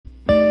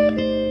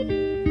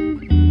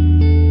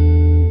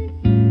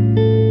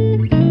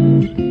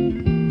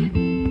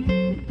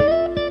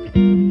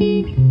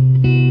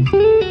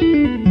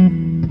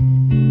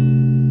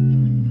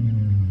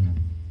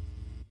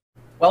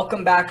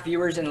Welcome back,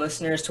 viewers and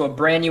listeners, to a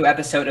brand new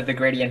episode of the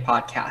Gradient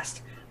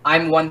Podcast.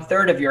 I'm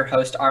 1/3 of your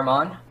host,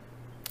 Armand.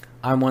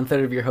 I'm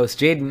 1/3 of your host,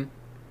 Jaden.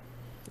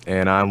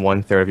 And I'm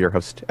 1/3 of your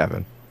host,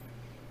 Evan.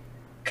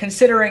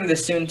 Considering the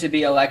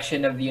soon-to-be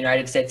election of the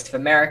United States of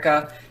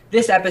America,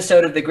 this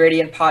episode of the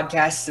Gradient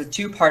Podcast is a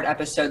two-part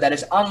episode that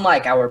is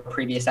unlike our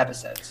previous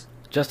episodes.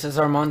 Just as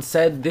Armand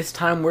said, this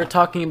time we're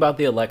talking about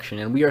the election,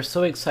 and we are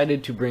so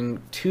excited to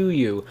bring to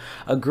you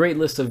a great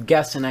list of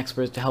guests and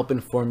experts to help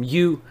inform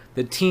you,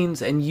 the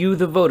teens, and you,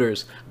 the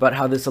voters, about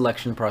how this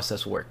election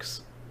process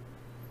works.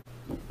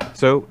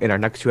 So, in our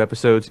next two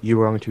episodes, you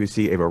are going to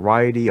see a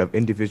variety of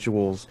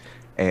individuals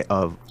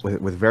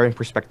with varying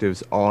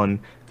perspectives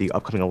on the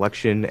upcoming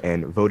election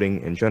and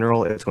voting in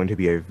general. It's going to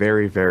be a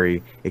very,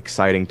 very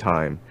exciting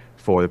time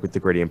for the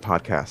Gradient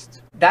Podcast.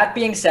 That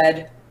being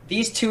said,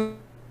 these two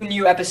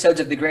new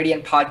episodes of the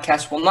Gradient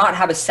Podcast will not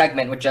have a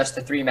segment with just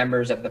the three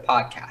members of the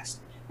podcast.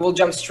 We'll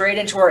jump straight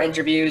into our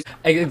interviews.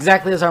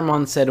 Exactly as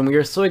Armand said, and we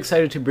are so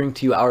excited to bring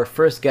to you our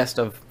first guest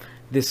of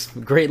this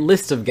great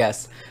list of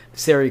guests,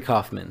 Sari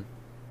Kaufman.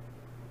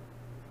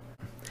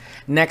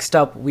 Next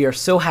up, we are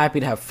so happy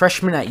to have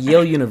freshman at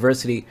Yale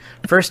University,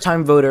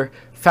 first-time voter,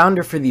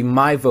 founder for the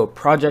My Vote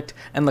Project,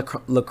 and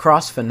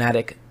lacrosse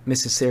fanatic,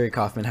 Mrs. Sari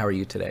Kaufman. How are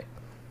you today?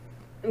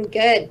 I'm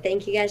good.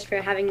 Thank you guys for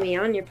having me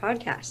on your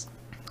podcast.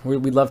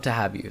 We'd love to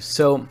have you.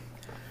 So,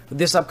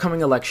 this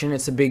upcoming election,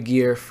 it's a big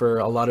year for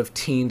a lot of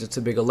teens. It's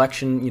a big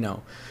election,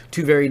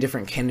 two very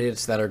different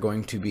candidates that are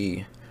going to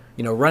be,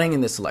 running in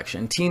this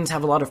election. Teens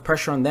have a lot of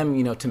pressure on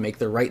them, to make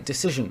the right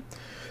decision.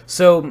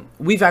 So,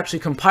 we've actually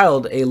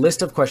compiled a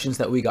list of questions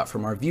that we got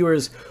from our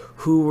viewers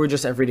who were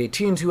just everyday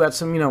teens who had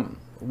some,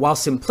 while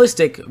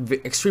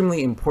simplistic,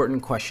 extremely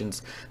important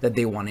questions that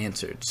they want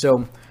answered.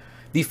 So,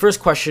 the first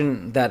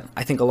question that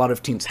I think a lot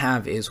of teens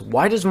have is,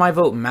 why does my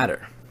vote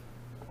matter?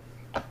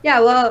 Yeah,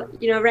 well,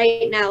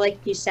 right now, like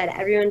you said,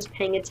 everyone's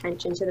paying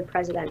attention to the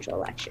presidential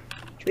election.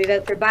 Should we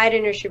vote for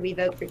Biden or should we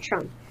vote for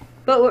Trump?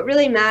 But what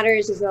really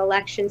matters is the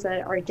elections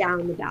that are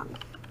down the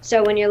ballot.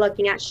 So when you're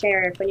looking at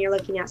sheriff, when you're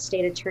looking at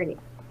state attorney.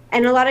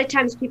 And a lot of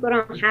times people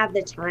don't have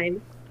the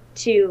time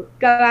to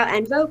go out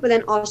and vote, but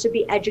then also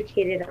be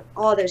educated on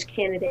all those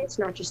candidates,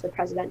 not just the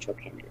presidential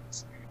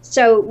candidates.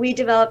 So we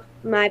developed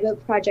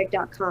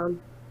myvoteproject.com,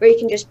 where you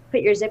can just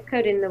put your zip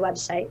code in the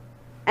website,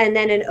 and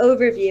then an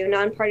overview,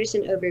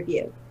 nonpartisan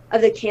overview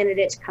of the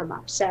candidates come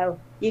up. So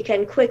you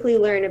can quickly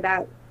learn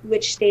about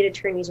which state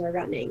attorneys are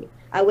running,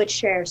 which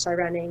sheriffs are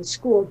running,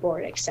 school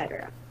board,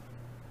 etc.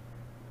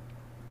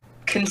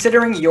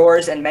 Considering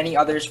yours and many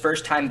others'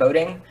 first-time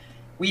voting,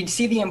 we'd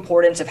see the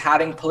importance of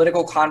having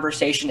political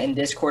conversation and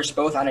discourse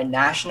both on a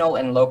national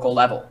and local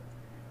level.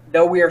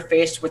 Though we are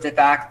faced with the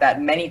fact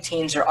that many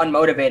teens are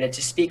unmotivated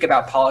to speak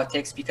about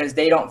politics because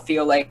they don't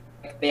feel like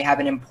they have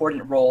an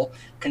important role,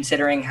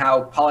 considering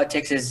how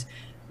politics is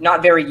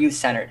not very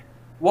youth-centered.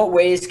 What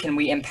ways can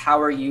we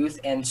empower youth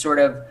and sort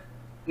of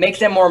make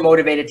them more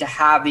motivated to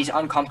have these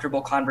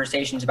uncomfortable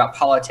conversations about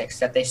politics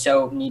that they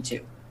so need to?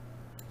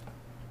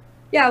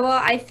 Yeah, well,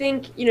 I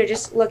think,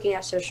 just looking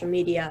at social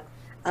media,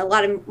 a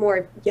lot of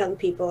more young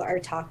people are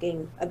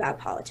talking about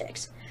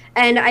politics.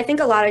 And I think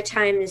a lot of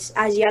times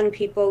as young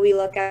people, we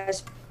look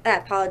at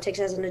politics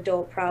as an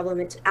adult problem.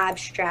 It's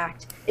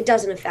abstract. It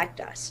doesn't affect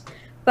us.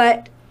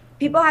 But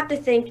people have to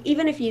think,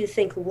 even if you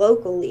think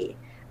locally,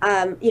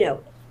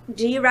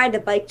 do you ride the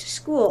bike to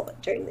school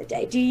during the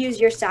day? Do you use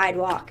your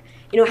sidewalk?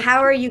 How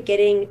are you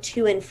getting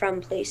to and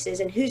from places,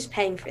 and who's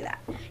paying for that?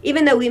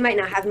 Even though we might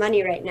not have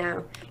money right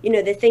now,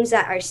 the things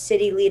that our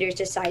city leaders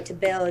decide to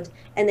build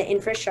and the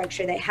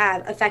infrastructure they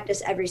have affect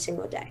us every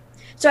single day.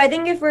 So I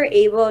think if we're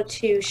able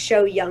to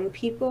show young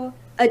people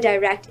a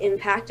direct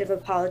impact of a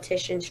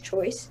politician's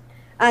choice,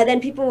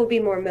 then people will be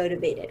more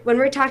motivated. When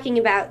we're talking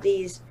about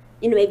these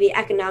maybe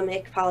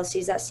economic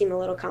policies that seem a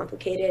little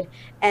complicated,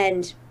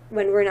 and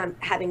when we're not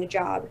having a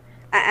job,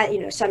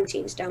 some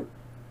teens don't.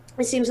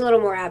 It seems a little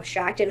more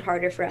abstract and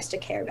harder for us to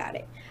care about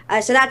it.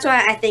 So that's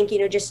why I think,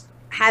 just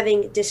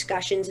having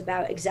discussions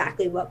about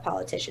exactly what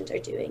politicians are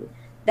doing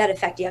that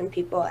affect young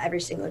people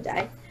every single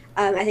day.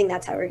 I think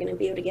that's how we're going to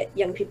be able to get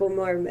young people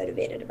more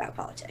motivated about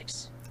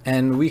politics.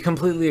 And we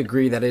completely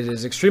agree that it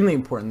is extremely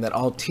important that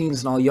all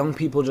teens and all young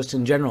people just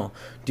in general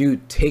do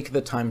take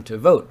the time to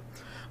vote.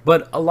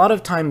 But a lot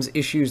of times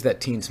issues that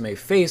teens may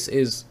face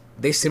is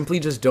they simply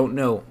just don't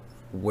know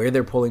where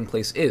their polling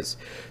place is.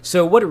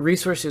 So what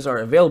resources are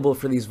available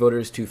for these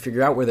voters to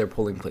figure out where their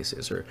polling place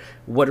is, or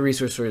what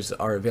resources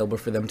are available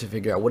for them to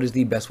figure out what is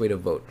the best way to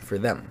vote for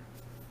them?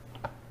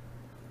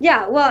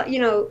 Yeah, well,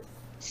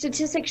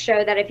 statistics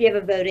show that if you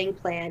have a voting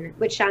plan,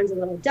 which sounds a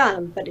little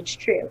dumb, but it's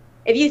true.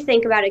 If you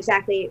think about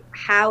exactly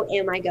how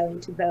am I going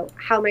to vote,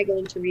 how am I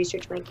going to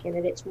research my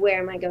candidates,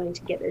 where am I going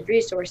to get those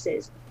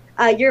resources,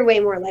 you're way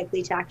more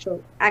likely to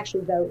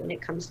actually vote when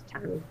it comes to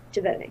time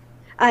to voting.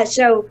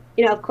 So,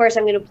 of course,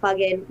 I'm going to plug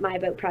in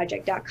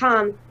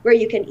myvoteproject.com, where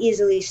you can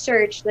easily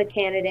search the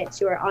candidates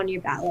who are on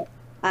your ballot.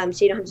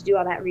 So you don't have to do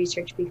all that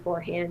research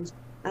beforehand,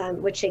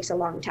 which takes a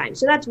long time.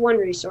 So that's one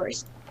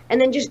resource. And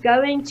then just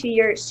going to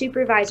your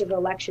supervisor of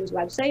elections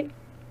website,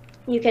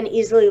 you can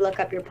easily look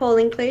up your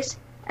polling place.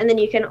 And then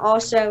you can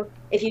also,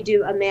 if you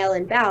do a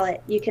mail-in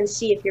ballot, you can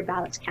see if your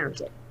ballot's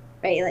counted,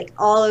 right? Like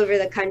all over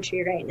the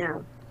country right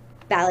now,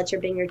 ballots are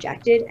being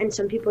rejected, and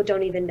some people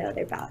don't even know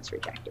their ballot's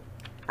rejected.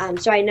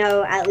 So I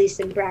know at least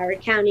in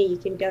Broward County, you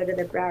can go to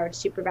the Broward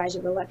Supervisor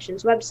of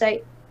Elections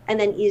website and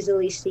then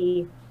easily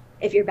see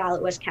if your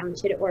ballot was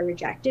counted or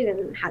rejected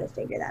and how to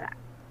figure that out.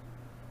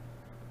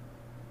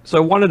 So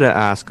I wanted to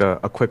ask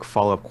a quick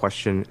follow-up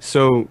question.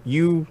 So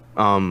you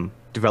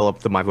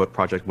developed the My Vote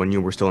project when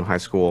you were still in high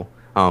school,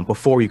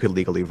 before you could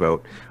legally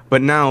vote.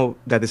 But now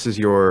that this is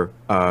your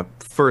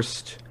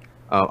first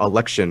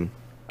election,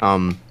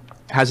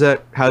 has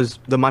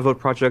the My Vote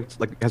project,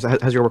 like,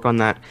 has your work on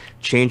that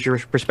changed your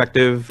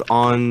perspective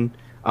on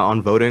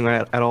voting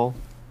at all?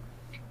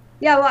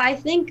 Yeah, well, I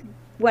think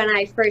when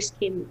I first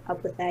came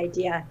up with the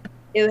idea,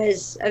 it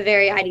was a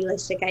very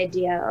idealistic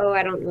idea. Oh,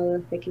 I don't know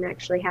if it can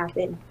actually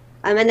happen.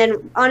 And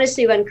then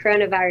honestly, when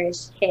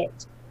coronavirus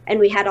hit and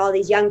we had all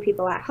these young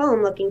people at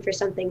home looking for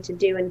something to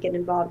do and get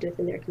involved with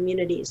in their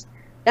communities,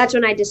 that's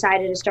when I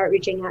decided to start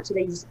reaching out to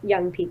these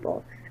young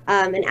people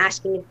and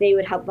asking if they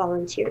would help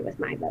volunteer with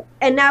My Vote.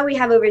 And now we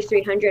have over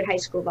 300 high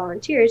school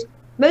volunteers.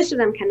 Most of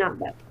them cannot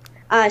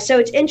vote. So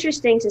it's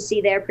interesting to see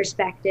their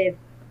perspective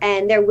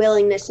and their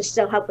willingness to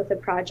still help with a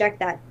project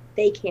that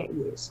they can't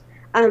use.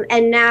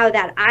 And now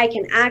that I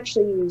can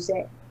actually use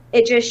it,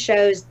 it just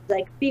shows,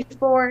 like,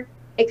 before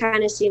it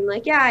kind of seemed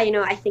like, yeah, you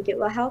know, I think it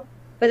will help.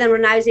 But then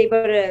when I was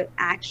able to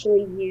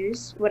actually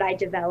use what I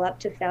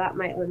developed to fill out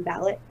my own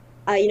ballot,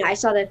 you know, I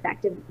saw the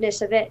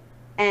effectiveness of it.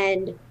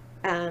 And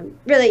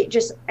really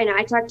just, I know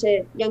I talk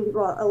to young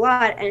people a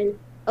lot, and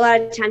a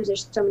lot of times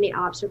there's so many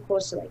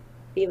obstacles to, like,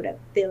 be able to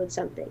build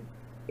something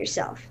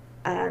yourself.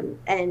 And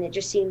it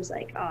just seems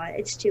like, oh,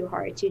 it's too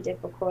hard, too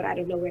difficult. I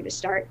don't know where to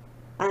start.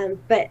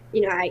 But,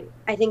 you know,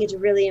 I think it's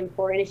really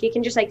important. If you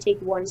can just, like, take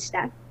one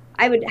step,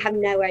 I would have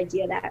no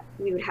idea that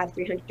we would have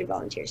 300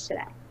 volunteers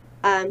today.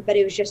 But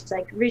it was just,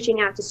 like, reaching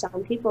out to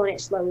some people, and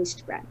it slowly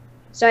spread.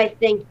 So I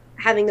think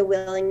having the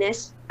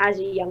willingness as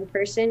a young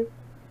person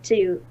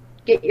to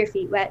get your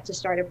feet wet, to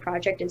start a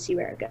project and see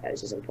where it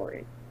goes, is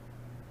important.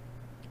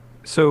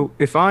 So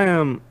if I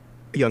am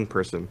a young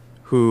person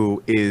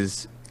who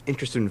is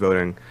interested in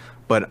voting,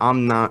 but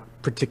I'm not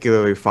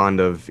particularly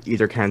fond of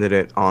either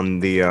candidate on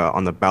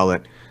the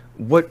ballot,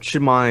 what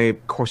should my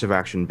course of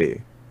action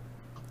be?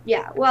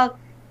 Yeah, well,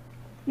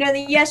 you know,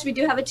 yes, we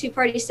do have a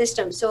two-party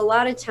system. So a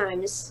lot of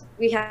times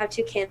we have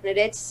two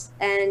candidates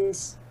and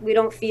we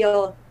don't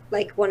feel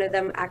like one of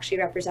them actually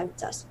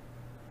represents us.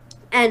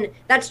 And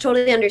that's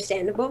totally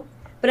understandable.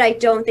 But I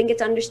don't think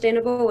it's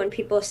understandable when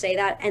people say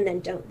that and then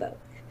don't vote.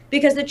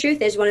 Because the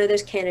truth is, one of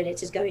those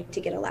candidates is going to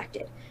get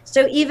elected.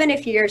 So even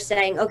if you're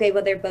saying, okay,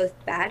 well, they're both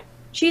bad,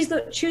 choose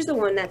the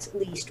one that's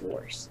least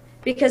worse.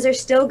 Because they're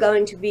still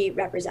going to be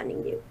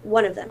representing you.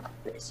 One of them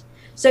is.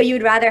 So you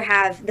would rather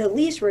have the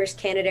least worst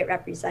candidate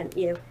represent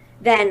you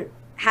than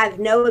have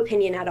no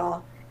opinion at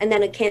all, and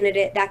then a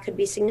candidate that could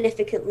be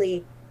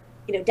significantly,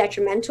 you know,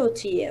 detrimental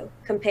to you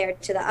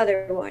compared to the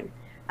other one.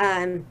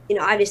 You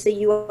know, obviously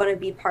you want to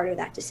be part of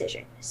that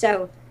decision.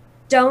 So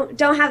don't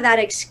have that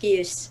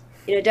excuse.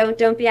 You know,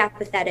 don't be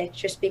apathetic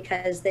just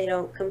because they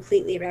don't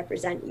completely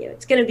represent you.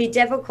 It's going to be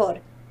difficult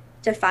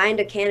to find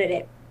a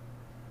candidate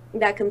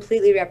that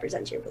completely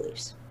represents your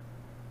beliefs.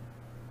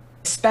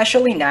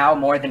 Especially now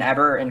more than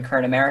ever in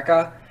current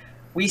America,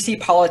 we see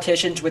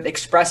politicians with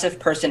expressive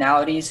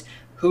personalities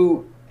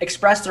who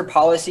express their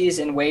policies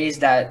in ways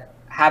that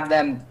have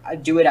them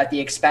do it at the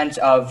expense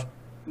of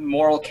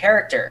moral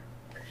character.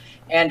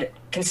 And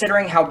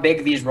considering how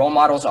big these role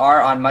models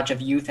are on much of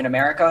youth in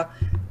America,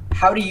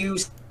 how do you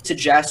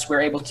suggest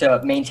we're able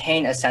to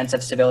maintain a sense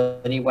of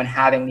civility when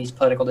having these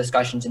political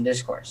discussions and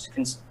discourse,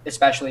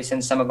 especially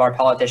since some of our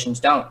politicians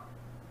don't?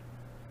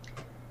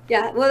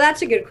 Yeah, well,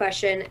 that's a good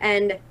question.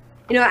 And,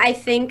 you know, I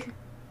think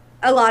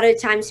a lot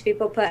of times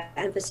people put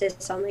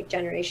emphasis on, like,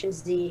 Generation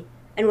Z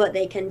and what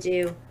they can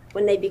do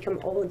when they become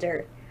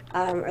older,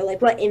 or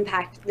like what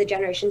impact the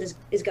generation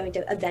is going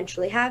to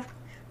eventually have.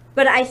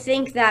 But I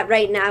think that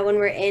right now, when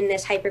we're in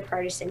this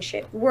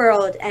hyper-partisanship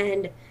world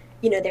and,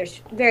 you know,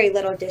 there's very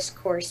little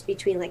discourse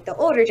between, like, the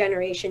older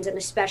generations and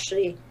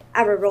especially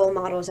our role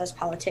models as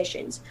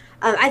politicians,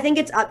 I think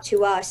it's up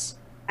to us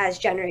as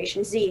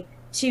Generation Z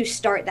to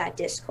start that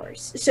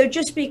discourse. So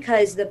just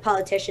because the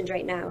politicians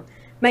right now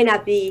might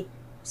not be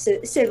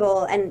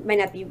civil and might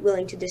not be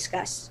willing to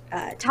discuss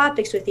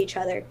topics with each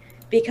other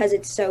because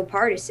it's so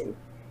partisan,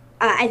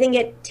 I think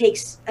it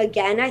takes,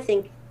 again, I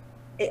think,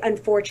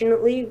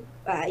 unfortunately,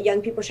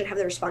 young people should have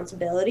the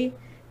responsibility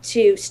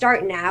to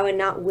start now and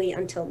not wait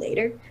until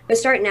later, but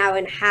start now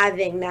and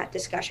having that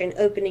discussion,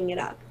 opening it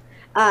up.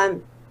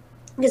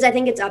 Because I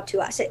think it's up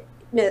to us.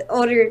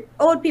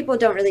 Old people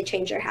don't really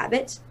change their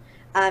habits.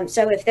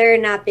 So if they're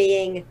not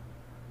being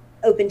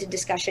open to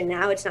discussion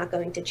now, it's not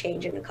going to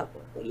change in a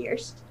couple of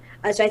years.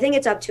 So I think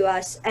it's up to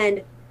us.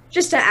 And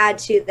just to add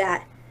to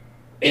that,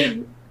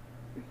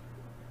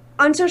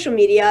 on social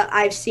media,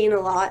 I've seen a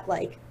lot,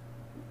 like,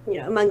 you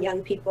know, among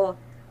young people,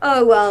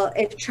 oh, well,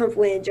 if Trump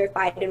wins or if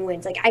Biden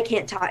wins, like, I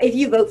can't talk. If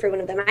you vote for one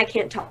of them, I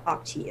can't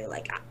talk to you.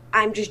 Like,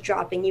 I'm just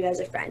dropping you as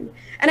a friend.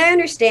 And I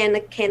understand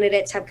the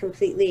candidates have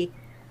completely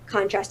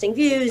contrasting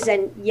views,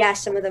 and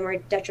yes, some of them are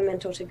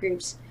detrimental to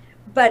groups.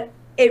 But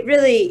it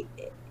really,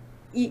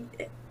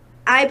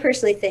 I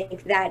personally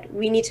think that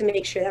we need to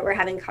make sure that we're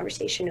having a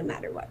conversation no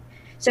matter what.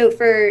 So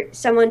for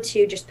someone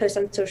to just post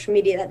on social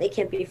media that they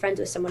can't be friends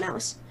with someone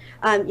else,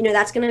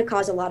 that's going to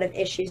cause a lot of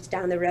issues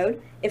down the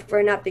road if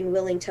we're not being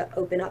willing to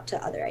open up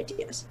to other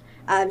ideas.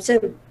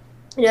 So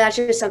that's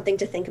just something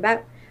to think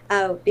about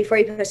before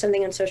you post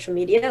something on social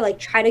media. Like,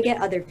 try to get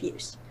other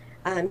views.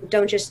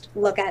 Don't just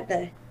look at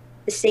the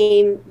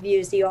same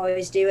views that you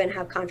always do and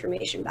have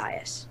confirmation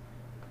bias.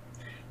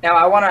 Now,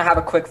 I want to have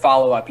a quick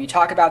follow-up. You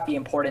talk about the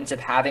importance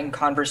of having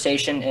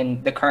conversation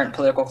in the current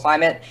political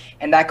climate,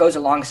 and that goes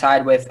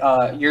alongside with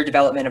your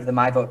development of the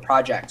My Vote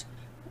project.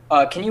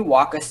 Can you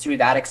walk us through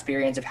that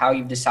experience of how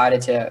you've decided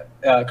to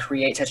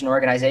create such an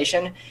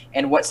organization,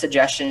 and what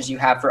suggestions you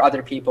have for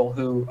other people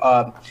who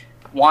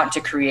want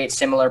to create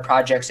similar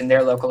projects in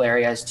their local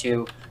areas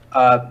to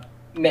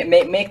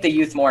make the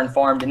youth more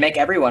informed and make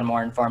everyone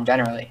more informed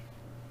generally?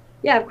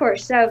 Yeah, of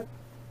course. So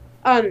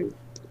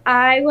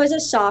I was a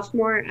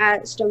sophomore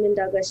at Stoneman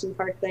Douglas in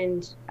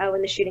Parkland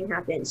when the shooting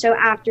happened. So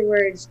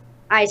afterwards,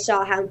 I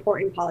saw how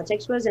important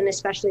politics was, and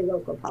especially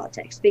local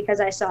politics,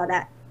 because I saw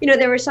that,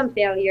 there were some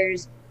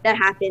failures that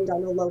happened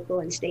on the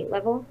local and state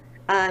level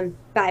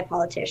by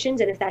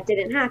politicians. And if that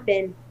didn't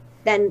happen,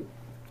 then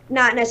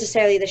not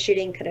necessarily the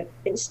shooting could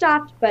have been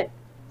stopped, but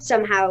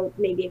somehow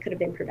maybe it could have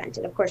been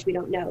prevented. Of course, we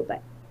don't know,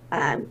 but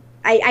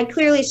I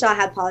clearly saw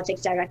how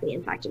politics directly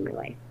impacted my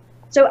life.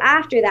 So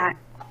after that,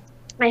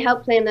 I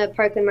helped plan the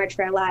Parkland March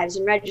for Our Lives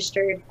and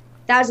registered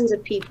thousands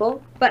of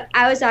people. But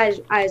as I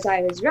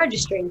was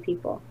registering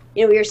people,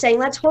 we were saying,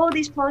 let's hold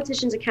these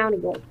politicians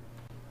accountable.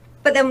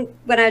 But then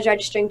when I was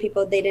registering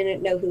people, they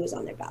didn't know who was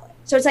on their ballot.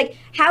 So it's like,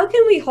 how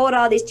can we hold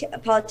all these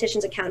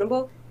politicians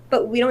accountable,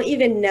 but we don't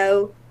even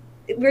know,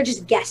 we're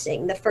just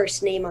guessing the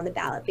first name on the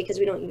ballot because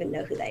we don't even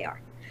know who they are.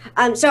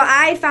 So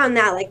I found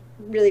that like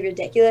really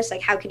ridiculous.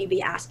 Like, how could you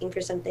be asking for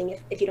something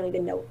if you don't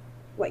even know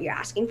what you're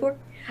asking for?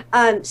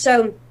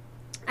 So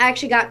I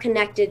actually got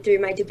connected through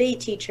my debate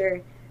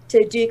teacher to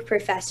a Duke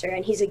professor,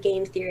 and he's a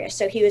game theorist.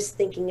 So he was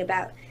thinking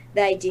about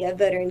the idea of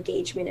voter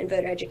engagement and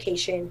voter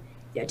education,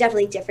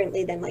 definitely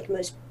differently than like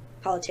most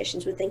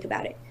politicians would think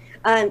about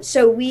it.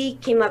 So we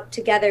came up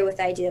together with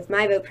the idea of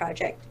My Vote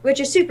project, which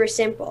is super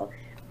simple,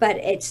 but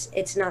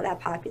it's not that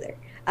popular,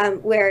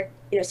 where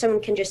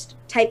someone can just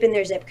type in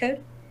their zip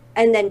code,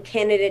 and then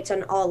candidates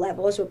on all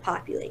levels will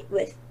populate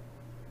with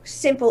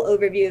simple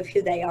overview of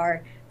who they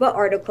are, what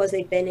articles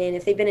they've been in,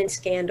 if they've been in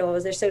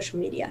scandals, their social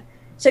media.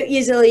 So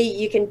easily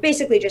you can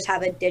basically just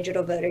have a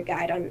digital voter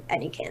guide on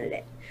any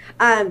candidate.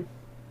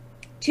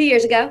 2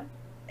 years ago,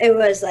 it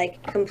was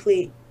like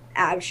complete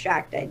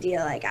abstract idea.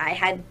 Like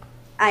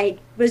I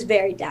was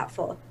very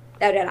doubtful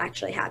that it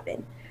actually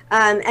happened.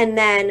 And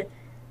then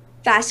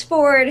fast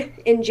forward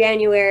in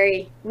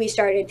January, we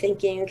started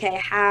thinking, okay,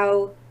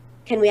 how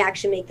can we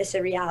actually make this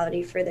a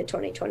reality for the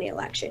 2020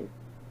 election?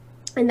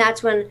 And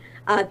that's when,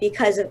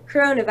 because of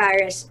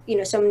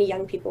coronavirus, so many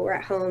young people were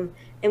at home,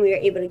 and we were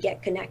able to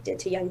get connected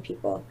to young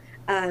people.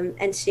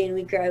 And soon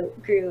we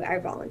grew our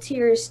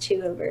volunteers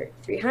to over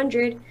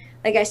 300,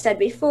 like I said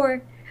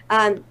before.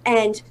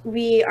 And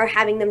we are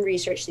having them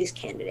research these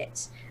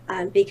candidates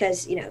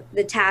because,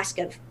 the task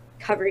of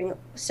covering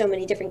so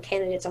many different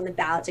candidates on the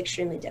ballot is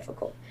extremely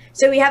difficult.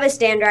 So we have a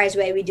standardized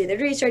way we do the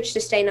research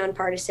to stay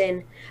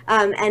nonpartisan.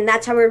 And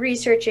that's how we're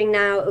researching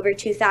now over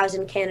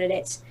 2,000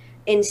 candidates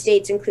in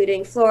states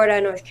including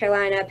Florida, North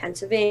Carolina,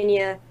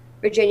 Pennsylvania,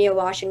 Virginia,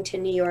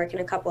 Washington, New York, and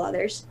a couple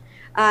others.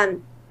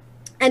 And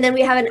then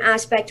we have an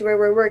aspect where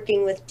we're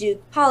working with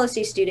Duke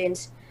policy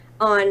students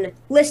on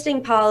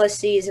listing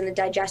policies in a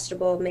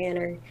digestible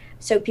manner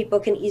so people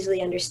can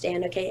easily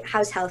understand, okay,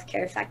 how's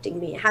healthcare affecting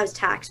me? How's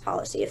tax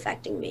policy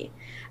affecting me?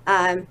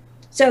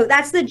 So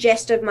that's the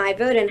gist of My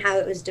Vote and how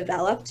it was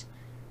developed.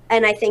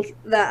 And I think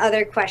the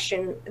other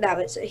question that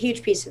was a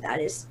huge piece of that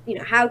is,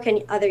 how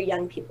can other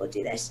young people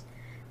do this?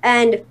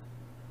 And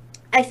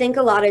I think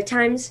a lot of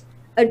times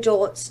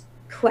adults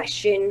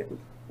question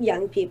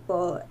young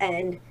people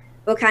and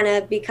will kind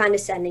of be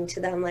condescending to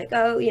them, like,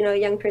 oh, a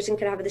young person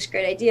could have this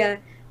great idea,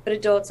 but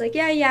adults like,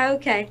 yeah,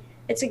 okay,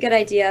 it's a good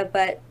idea,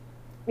 but,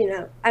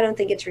 I don't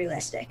think it's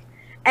realistic.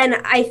 And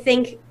I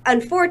think,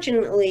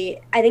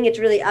 unfortunately, I think it's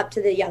really up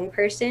to the young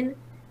person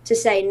to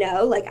say,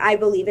 no, like, I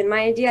believe in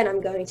my idea and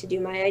I'm going to do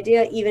my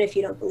idea, even if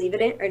you don't believe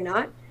in it or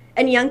not.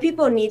 And young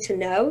people need to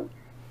know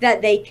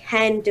that they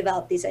can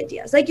develop these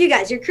ideas. Like you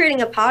guys, you're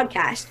creating a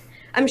podcast.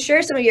 I'm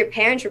sure some of your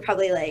parents were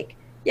probably like,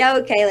 yeah,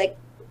 okay,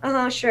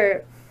 like,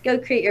 sure, go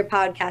create your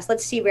podcast.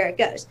 Let's see where it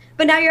goes.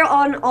 But now you're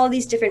on all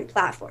these different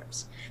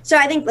platforms. So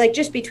I think like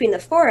just between the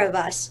four of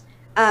us,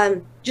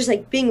 just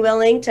like being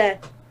willing to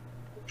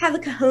have the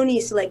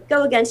cojones to like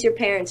go against your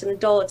parents and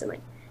adults and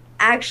like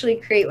actually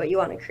create what you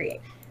want to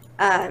create.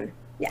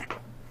 Yeah.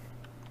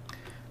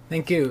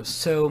 Thank you.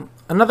 So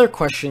another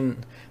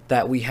question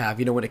that we have,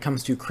 when it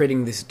comes to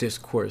creating this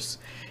discourse,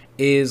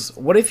 is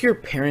what if your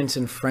parents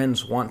and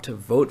friends want to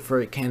vote for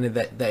a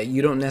candidate that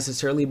you don't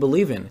necessarily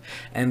believe in,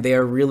 and they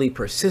are really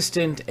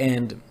persistent,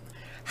 and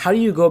how do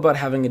you go about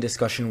having a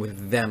discussion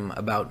with them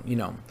about,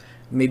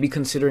 maybe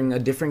considering a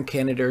different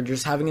candidate, or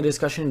just having a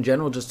discussion in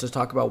general just to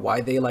talk about why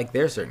they like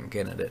their certain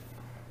candidate?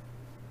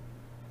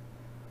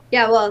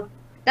 Yeah, well,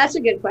 that's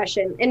a good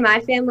question. In my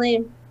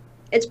family,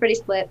 it's pretty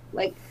split.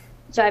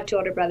 So I have two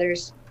older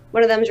brothers.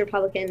 One of them is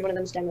Republican, one of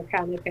them is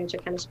Democrat. My parents are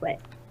kind of split.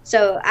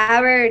 So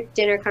our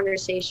dinner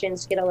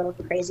conversations get a little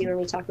crazy when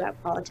we talk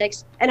about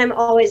politics. And I'm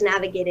always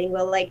navigating,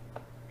 well,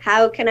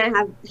 how can I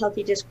have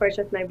healthy discourse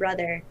with my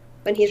brother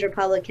when he's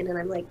Republican? And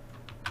I'm like,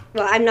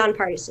 well, I'm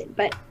nonpartisan,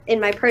 but in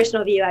my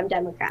personal view, I'm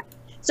Democrat.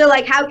 So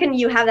how can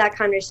you have that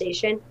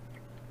conversation?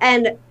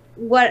 And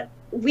what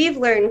we've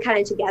learned kind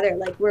of together,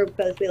 we're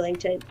both willing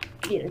to,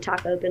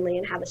 talk openly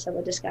and have a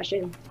civil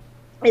discussion,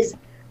 is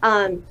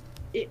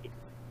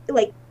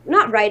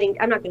not writing.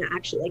 I'm not going to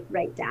actually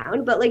write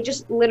down, but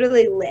just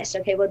literally list,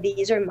 okay, well,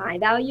 these are my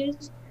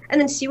values, and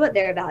then see what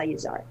their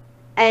values are.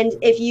 And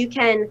if you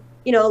can,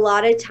 a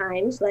lot of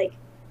times,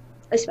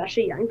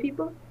 especially young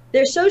people,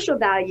 their social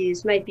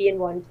values might be in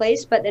one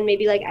place, but then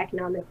maybe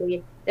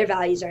economically their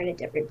values are in a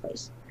different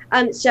place.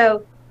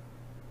 So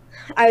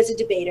I was a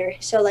debater,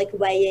 so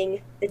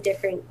weighing the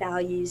different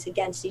values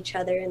against each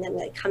other and then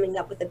coming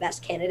up with the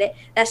best candidate,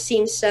 that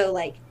seems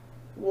so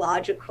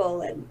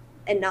logical and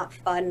not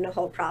fun in the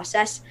whole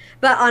process.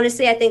 But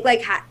honestly, I think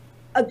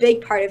a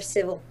big part of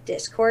civil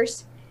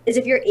discourse is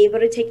if you're able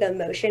to take the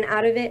emotion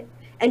out of it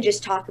and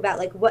just talk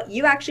about what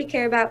you actually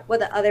care about, what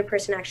the other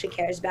person actually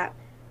cares about,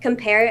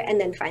 compare it, and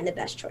then find the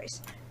best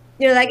choice.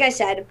 Like I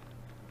said,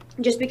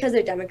 just because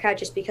they're Democrat,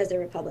 just because they're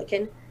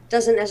Republican,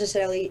 doesn't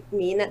necessarily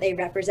mean that they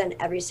represent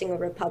every single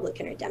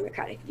Republican or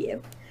Democratic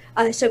view.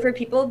 So for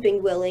people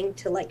being willing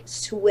to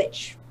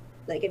switch,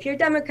 if you're a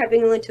Democrat,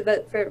 being willing to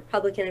vote for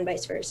Republican and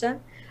vice versa,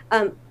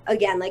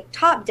 again,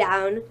 top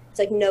down,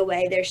 it's no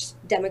way there's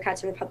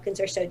Democrats and Republicans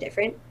are so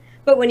different.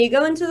 But when you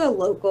go into the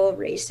local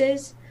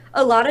races,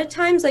 a lot of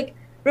times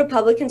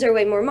Republicans are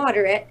way more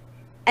moderate,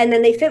 and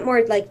then they fit more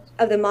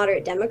of the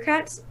moderate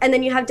Democrats, and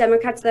then you have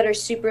Democrats that are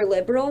super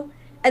liberal,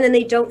 and then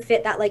they don't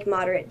fit that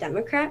moderate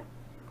Democrat,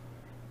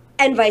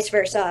 and vice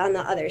versa on the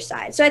other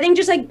side. So I think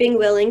just being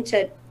willing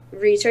to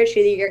research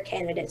who your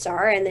candidates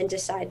are and then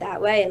decide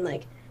that way,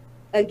 and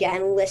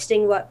again,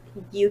 listing what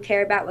you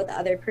care about, what the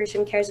other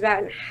person cares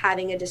about, and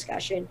having a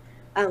discussion.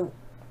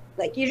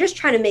 You're just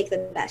trying to make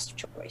the best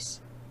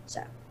choice.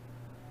 So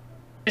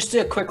just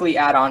to quickly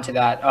add on to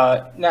that,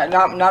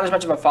 not as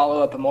much of a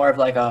follow-up, but more of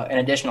an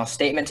additional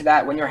statement to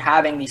that. When you're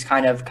having these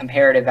kind of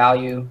comparative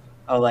value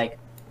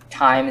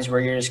times where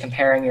you're just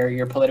comparing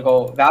your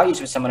political values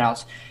with someone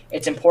else,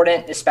 it's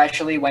important,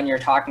 especially when you're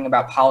talking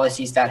about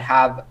policies that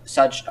have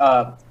such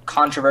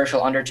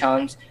controversial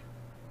undertones,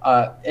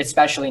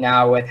 especially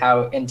now with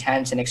how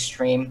intense and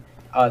extreme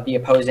the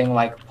opposing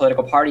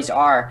political parties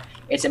are.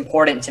 It's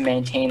important to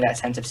maintain that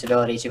sense of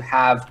civility, to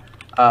have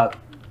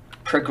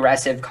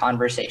progressive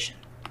conversation.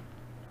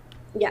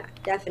 Yeah,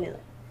 definitely.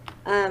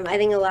 I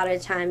think a lot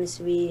of times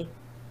we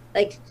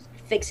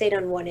fixate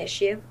on one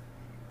issue,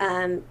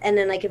 and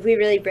then if we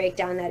really break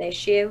down that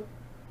issue,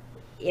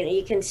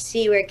 you can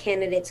see where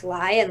candidates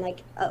lie,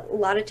 and a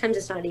lot of times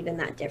it's not even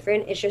that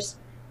different. It's just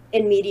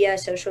in media,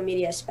 social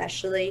media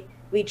especially,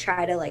 we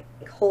try to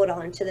hold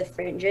on to the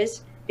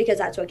fringes because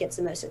that's what gets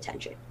the most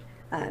attention.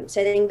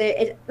 So I think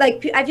that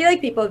I feel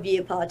people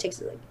view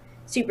politics as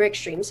super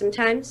extreme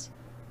sometimes,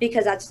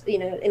 because that's,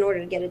 in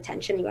order to get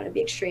attention, you want to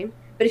be extreme.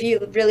 But if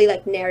you really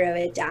narrow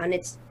it down,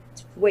 it's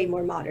way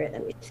more moderate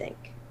than we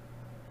think.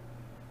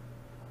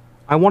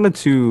 I wanted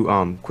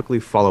to quickly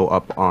follow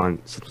up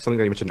on something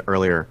that you mentioned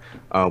earlier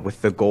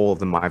with the goal of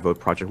the My Vote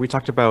project. We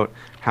talked about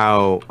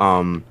how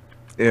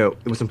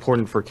it was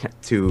important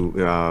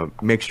to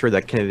make sure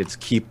that candidates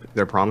keep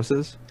their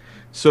promises.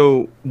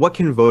 So what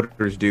can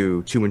voters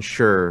do to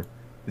ensure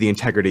the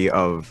integrity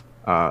of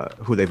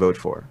who they vote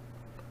for?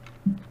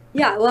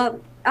 Yeah,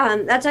 well,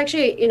 that's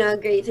actually a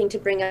great thing to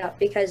bring up,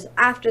 because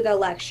after the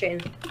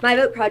election, My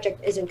Vote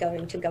project isn't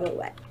going to go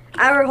away.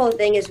 Our whole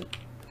thing is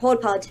hold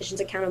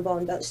politicians accountable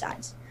on both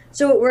sides.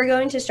 So what we're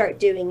going to start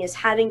doing is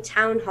having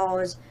town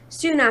halls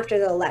soon after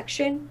the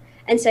election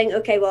and saying,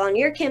 okay, well, on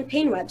your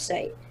campaign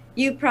website,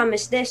 you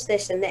promised this,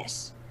 this, and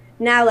this.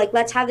 Now,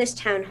 let's have this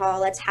town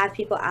hall. Let's have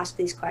people ask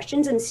these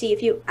questions and see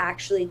if you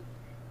actually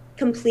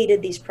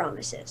completed these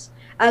promises.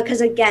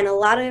 Because again, a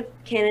lot of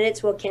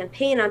candidates will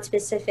campaign on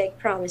specific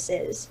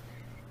promises.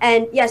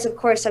 And yes, of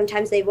course,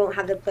 sometimes they won't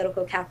have the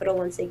political capital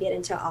once they get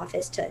into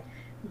office to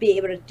be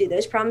able to do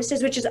those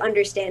promises, which is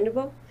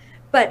understandable.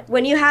 But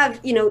when you have,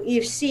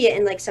 you see it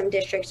in some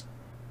districts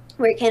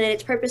where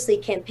candidates purposely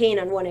campaign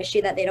on one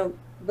issue that they don't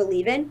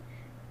believe in,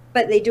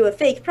 but they do a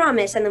fake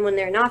promise, and then when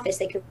they're in office,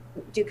 they can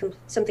do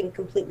something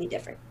completely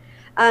different.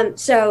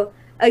 So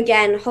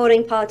again,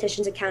 holding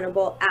politicians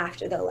accountable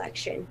after the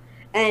election.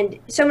 And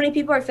so many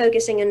people are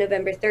focusing on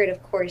November 3rd,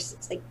 of course,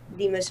 it's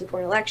the most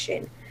important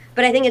election.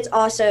 But I think it's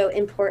also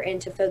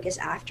important to focus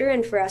after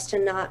and for us to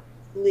not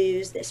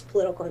lose this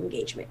political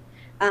engagement.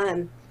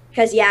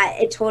 Because yeah,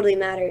 it totally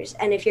matters.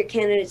 And if your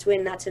candidates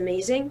win, that's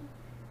amazing.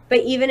 But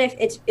even if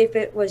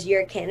it was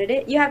your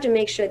candidate, you have to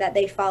make sure that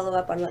they follow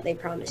up on what they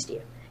promised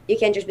you. You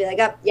can't just be like,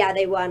 oh, yeah,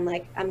 they won.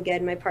 Like, I'm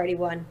good. My party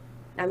won.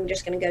 I'm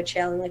just going to go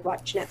chill and like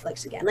watch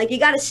Netflix again. Like, you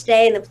got to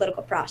stay in the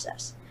political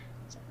process.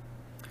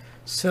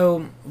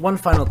 So one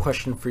final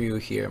question for you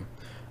here.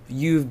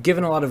 You've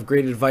given a lot of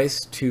great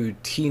advice to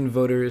teen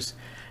voters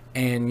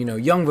and,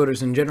 young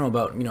voters in general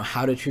about,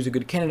 how to choose a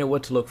good candidate,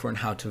 what to look for, and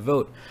how to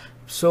vote.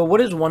 So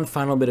what is one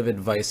final bit of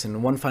advice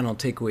and one final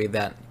takeaway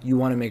that you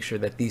want to make sure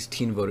that these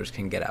teen voters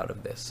can get out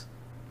of this?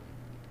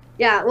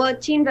 Yeah, well,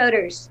 teen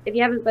voters, if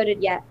you haven't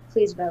voted yet,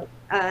 please vote.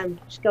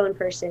 Just go in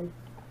person.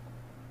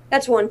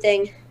 That's one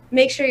thing.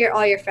 Make sure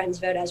all your friends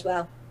vote as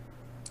well.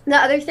 The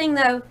other thing,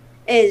 though,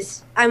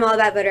 is I'm all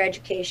about voter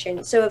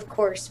education. So, of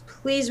course,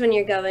 please, when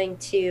you're going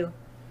to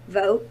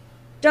vote,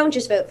 don't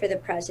just vote for the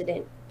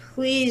president.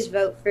 Please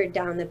vote for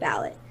down the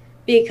ballot.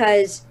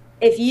 Because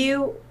if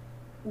you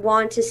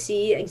want to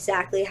see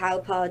exactly how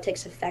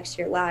politics affects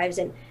your lives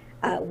and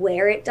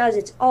where it does,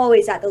 it's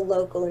always at the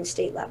local and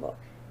state level.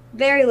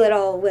 Very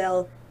little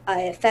will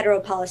federal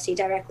policy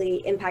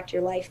directly impact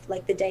your life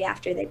like the day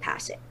after they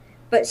pass it,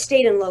 but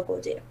state and local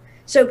do.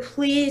 So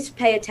please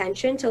pay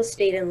attention to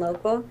state and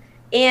local.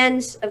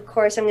 And of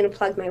course, I'm going to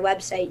plug my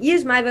website.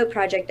 Use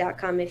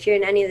myvoteproject.com if you're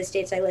in any of the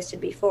states I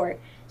listed before,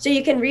 so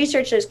you can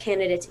research those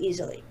candidates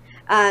easily.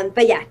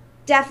 But yeah,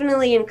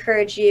 definitely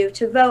encourage you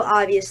to vote,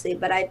 obviously,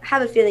 but I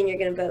have a feeling you're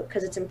going to vote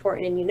because it's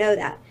important and you know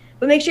that.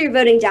 But make sure you're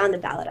voting down the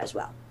ballot as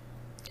well.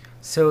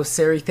 So,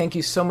 Sari, thank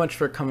you so much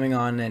for coming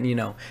on,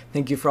 and,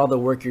 thank you for all the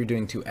work you're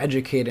doing to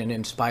educate and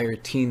inspire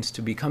teens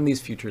to become these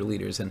future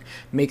leaders and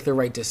make the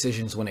right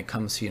decisions when it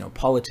comes to,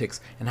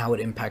 politics and how it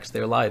impacts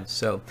their lives.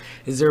 So,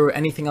 is there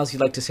anything else you'd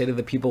like to say to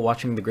the people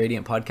watching the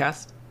Gradient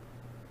podcast?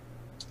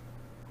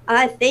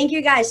 Thank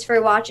you guys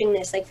for watching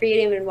this. Like, for you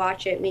to even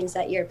watch it means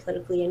that you're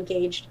politically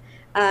engaged.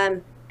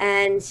 And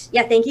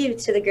yeah, thank you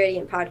to the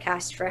Gradient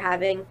podcast for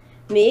having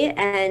me,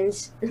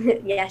 and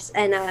yes,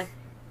 and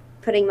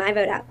putting my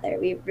vote out there.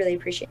 We really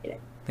appreciate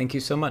it. Thank you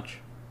so much.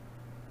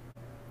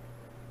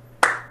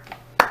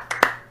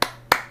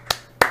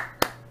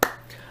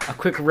 A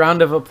quick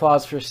round of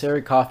applause for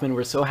Sari Kaufman.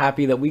 We're so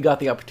happy that we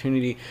got the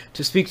opportunity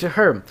to speak to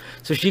her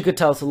so she could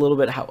tell us a little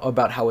bit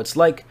about how it's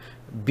like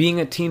being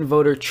a teen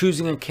voter,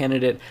 choosing a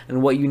candidate,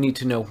 and what you need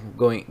to know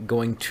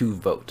going to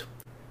vote.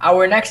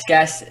 Our next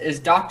guest is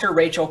Dr.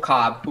 Rachel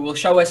Cobb, who will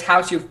show us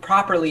how to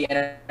properly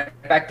and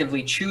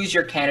effectively choose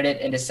your candidate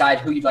and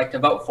decide who you'd like to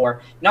vote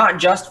for, not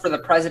just for the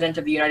President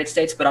of the United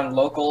States, but on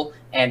local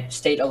and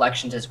state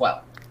elections as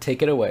well.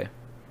 Take it away.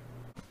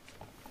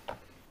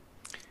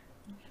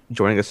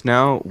 Joining us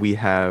now, we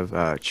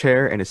have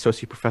Chair and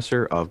Associate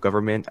Professor of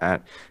Government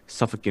at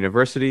Suffolk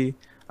University,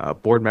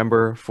 board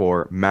member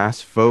for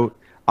Mass Vote,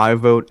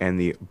 iVote, and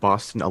the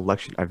Boston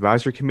Election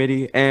Advisory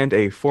Committee, and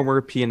a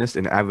former pianist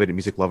and avid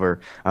music lover,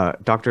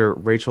 Dr.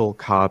 Rachel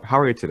Cobb. How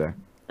are you today?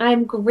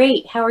 I'm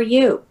great. How are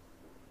you?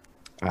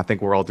 I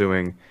think we're all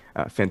doing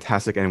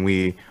fantastic, and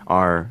we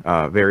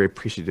are very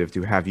appreciative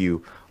to have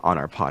you on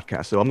our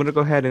podcast. So I'm going to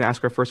go ahead and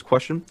ask our first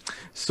question.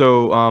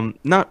 So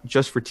not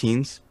just for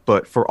teens,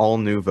 but for all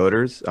new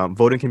voters,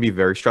 voting can be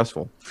very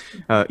stressful.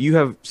 You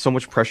have so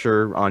much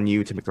pressure on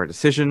you to make the right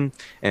decision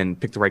and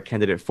pick the right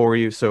candidate for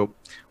you. So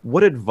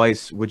what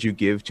advice would you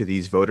give to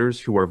these voters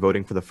who are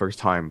voting for the first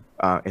time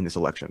in this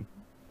election?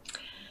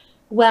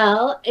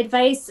 Well,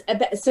 advice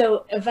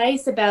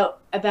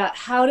about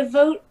how to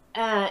vote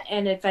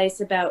and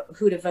advice about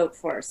who to vote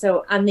for.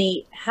 So on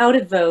the how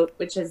to vote,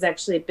 which is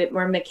actually a bit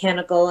more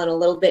mechanical and a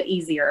little bit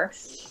easier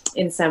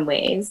in some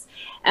ways,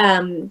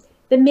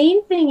 the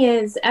main thing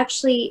is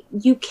actually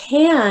you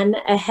can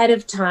ahead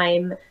of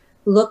time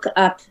look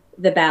up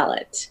the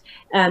ballot.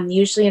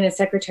 Usually in a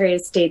Secretary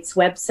of State's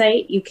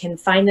website, you can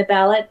find the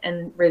ballot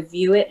and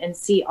review it and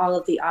see all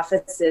of the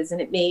offices. And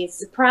it may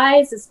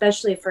surprise,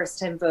 especially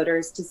first-time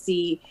voters, to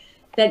see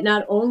that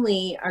not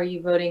only are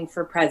you voting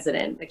for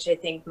president, which I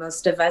think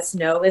most of us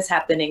know is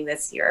happening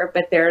this year,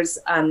 but there's,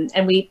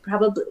 and we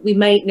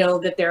might know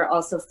that there are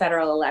also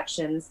federal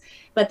elections,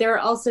 but there are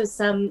also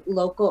some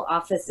local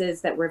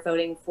offices that we're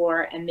voting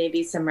for, and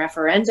maybe some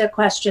referenda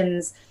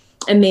questions,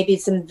 and maybe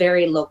some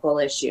very local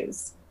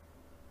issues.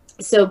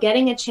 So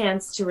getting a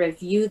chance to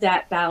review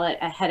that ballot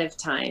ahead of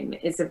time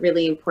is a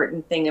really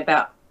important thing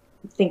about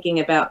thinking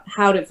about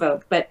how to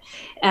vote. But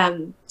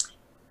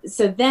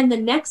so then the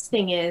next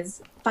thing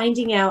is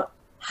finding out,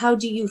 how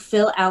do you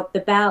fill out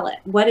the ballot?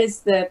 What is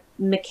the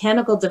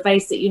mechanical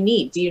device that you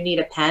need? Do you need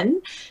a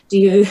pen? Do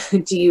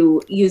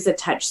you use a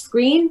touch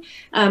screen?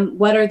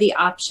 What are the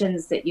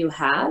options that you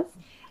have?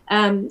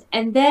 And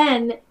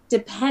then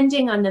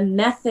depending on the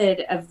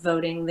method of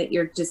voting that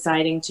you're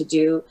deciding to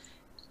do,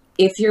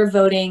 if you're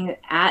voting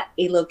at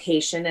a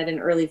location, at an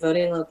early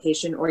voting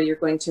location, or you're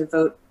going to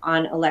vote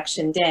on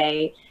election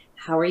day,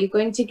 how are you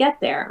going to get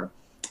there?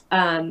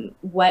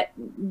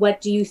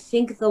 What do you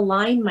think the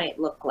line might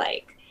look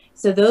like?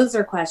 So those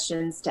are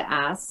questions to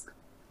ask.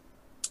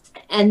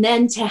 And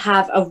then to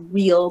have a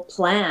real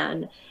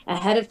plan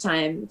ahead of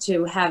time,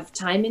 to have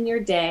time in your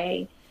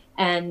day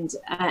and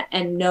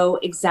know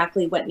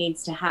exactly what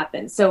needs to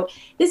happen. So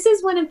this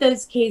is one of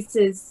those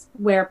cases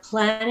where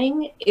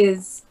planning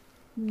is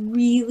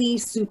really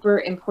super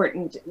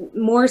important,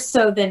 more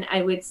so than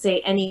I would say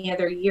any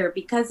other year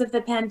because of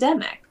the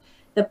pandemic.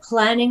 The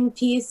planning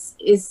piece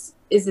is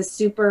a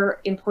super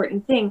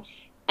important thing.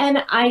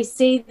 And I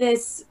say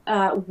this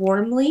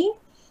warmly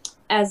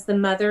as the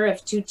mother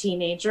of 2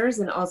 teenagers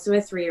and also a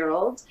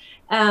 3-year-old.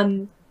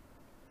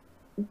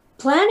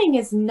 Planning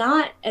is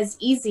not as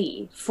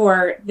easy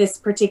for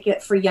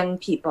young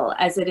people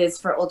as it is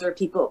for older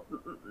people,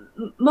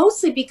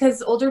 mostly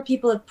because older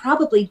people have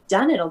probably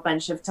done it a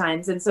bunch of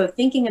times. And so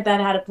thinking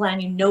about how to plan,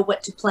 you know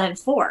what to plan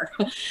for,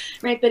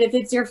 right? But if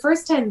it's your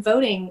first time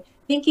voting,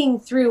 thinking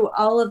through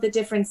all of the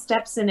different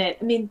steps in it.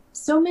 I mean,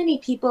 so many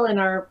people in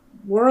our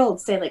world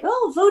say like,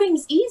 oh,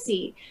 voting's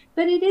easy,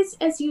 but it is,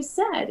 as you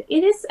said,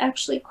 it is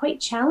actually quite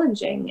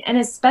challenging. And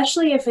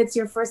especially if it's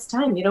your first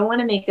time, you don't want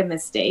to make a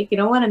mistake. You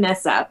don't want to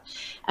mess up.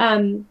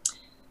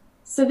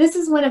 So this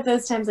is one of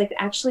those times, like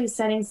actually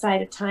setting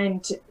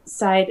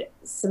aside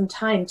some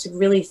time to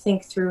really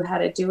think through how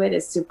to do it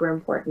is super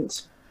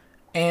important.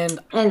 And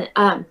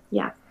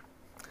yeah,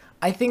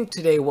 I think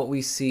today what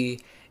we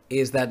see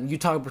is that you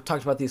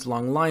talked about these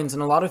long lines,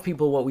 and a lot of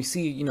people, what we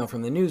see, you know,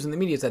 from the news and the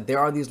media is that there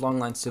are these long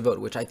lines to vote,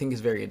 which I think is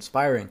very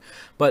inspiring.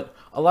 But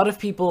a lot of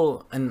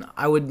people, and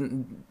I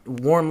would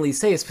warmly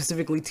say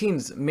specifically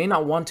teens, may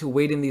not want to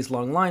wait in these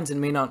long lines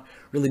and may not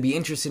really be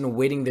interested in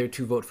waiting there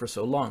to vote for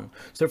so long.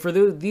 So for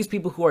these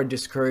people who are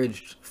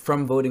discouraged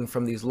from voting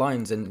from these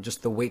lines and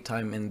just the wait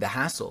time and the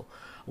hassle,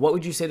 what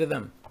would you say to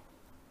them?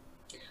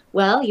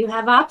 Well, you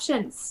have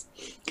options.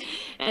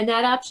 And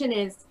that option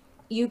is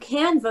you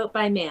can vote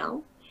by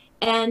mail.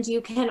 And you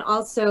can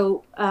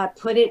also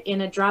put it in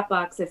a drop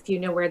box if you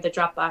know where the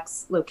drop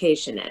box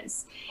location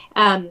is.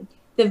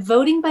 The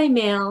voting by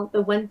mail,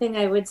 the one thing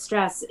I would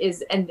stress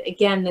is, and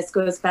again, this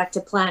goes back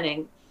to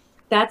planning,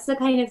 that's the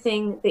kind of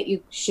thing that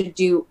you should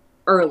do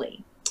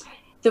early.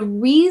 The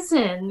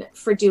reason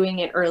for doing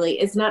it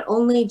early is not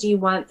only do you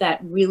want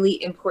that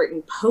really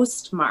important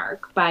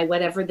postmark by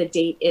whatever the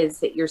date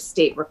is that your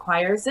state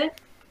requires it,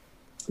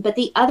 but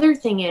the other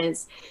thing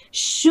is,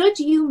 should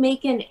you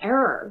make an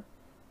error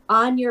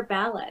on your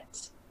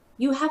ballot,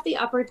 you have the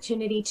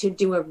opportunity to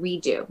do a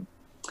redo.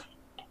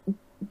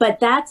 But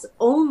that's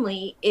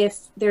only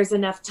if there's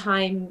enough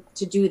time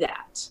to do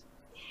that.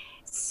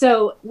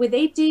 So with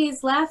 8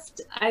 days left,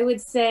 I would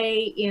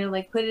say, you know,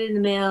 like put it in the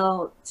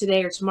mail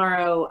today or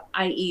tomorrow,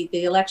 i.e.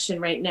 the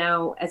election right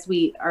now, as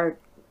we are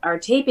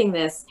taping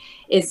this,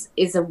 is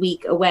a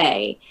week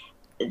away.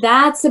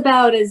 That's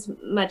about as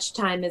much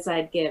time as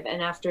I'd give.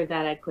 And after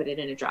that, I'd put it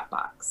in a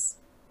Dropbox.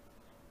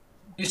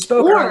 You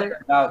spoke earlier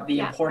about the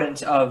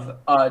importance of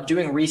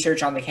doing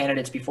research on the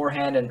candidates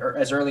beforehand and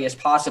as early as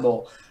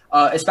possible,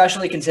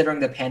 especially considering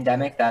the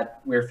pandemic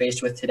that we're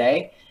faced with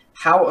today.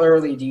 How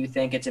early do you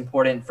think it's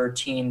important for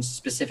teens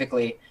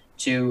specifically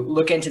to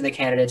look into the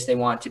candidates they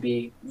want to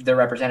be their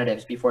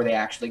representatives before they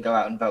actually go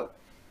out and vote?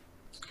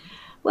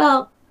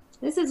 Well,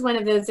 this is one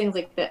of those things,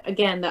 like,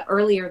 the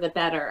earlier the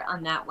better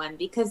on that one,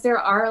 because there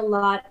are a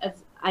lot of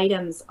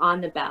items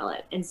on the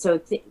ballot. And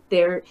so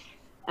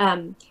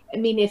I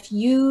mean, if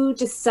you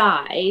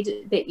decide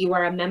that you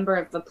are a member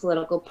of a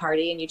political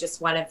party and you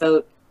just want to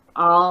vote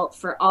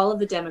for all of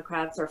the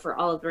Democrats or for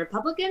all of the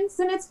Republicans,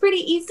 then it's pretty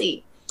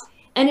easy.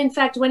 And in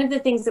fact, one of the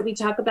things that we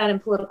talk about in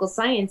political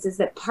science is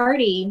that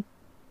party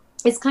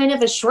is kind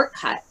of a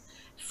shortcut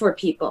for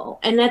people.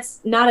 And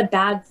that's not a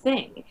bad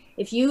thing.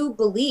 If you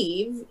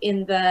believe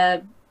in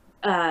the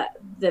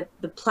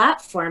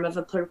platform of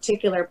a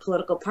particular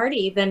political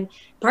party, then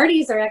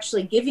parties are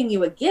actually giving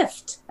you a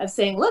gift of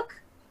saying, look,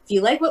 if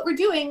you like what we're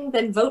doing,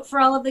 then vote for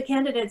all of the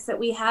candidates that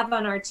we have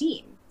on our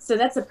team. So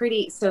that's so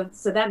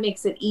that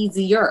makes it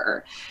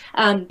easier.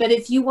 But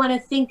if you want to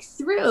think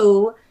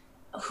through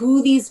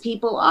who these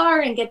people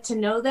are and get to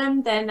know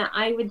them, then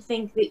I would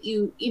think that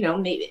you know,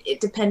 maybe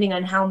depending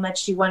on how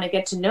much you want to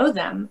get to know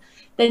them,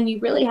 then you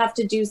really have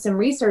to do some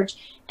research.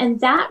 And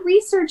that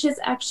research is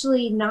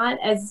actually not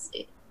as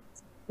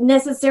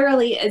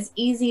necessarily as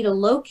easy to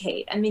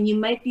locate. I mean, you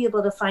might be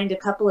able to find a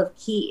couple of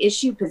key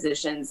issue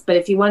positions, but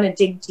if you want to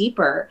dig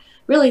deeper,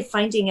 really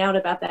finding out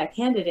about that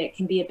candidate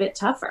can be a bit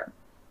tougher.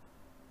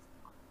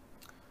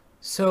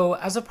 So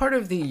as a part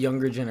of the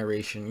younger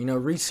generation, you know,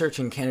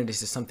 researching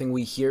candidates is something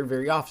we hear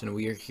very often.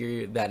 We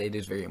hear that it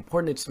is very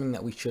important. It's something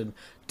that we should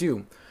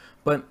do.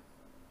 But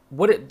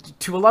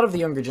to a lot of the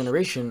younger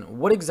generation,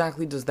 what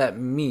exactly does that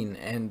mean?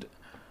 And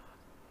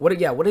what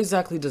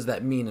exactly does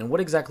that mean? And what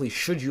exactly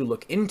should you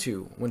look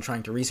into when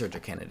trying to research a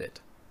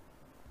candidate?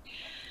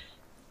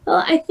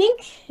 Well, I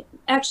think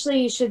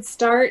actually you should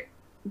start,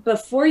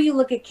 before you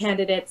look at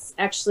candidates,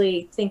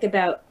 actually think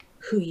about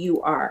who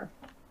you are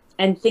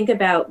and think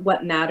about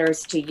what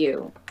matters to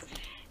you.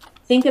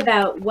 Think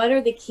about what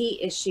are the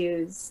key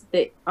issues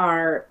that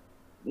are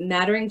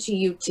mattering to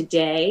you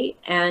today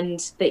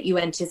and that you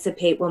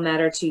anticipate will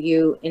matter to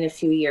you in a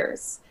few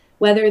years,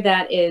 whether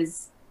that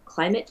is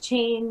climate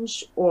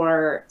change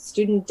or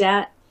student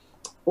debt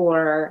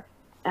or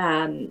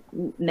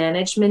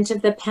management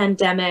of the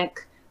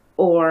pandemic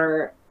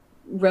or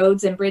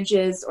roads and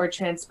bridges or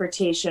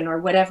transportation or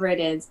whatever it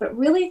is. But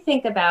really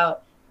think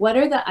about what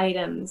are the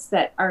items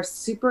that are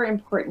super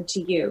important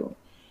to you,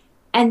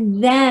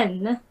 and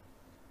then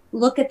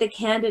look at the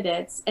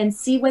candidates and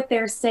see what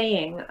they're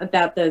saying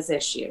about those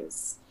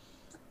issues.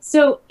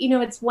 So,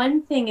 it's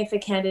one thing if a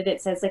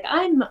candidate says, like,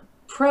 I'm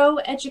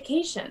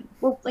pro-education.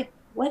 Well, like,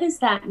 what does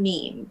that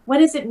mean? What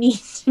does it mean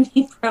to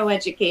be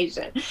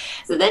pro-education?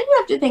 So then you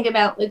have to think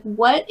about, like,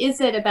 what is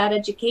it about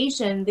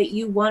education that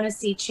you want to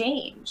see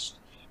changed?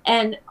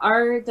 And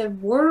are the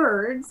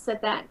words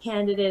that that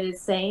candidate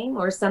is saying,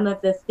 or some of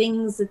the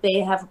things that they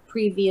have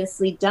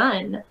previously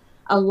done,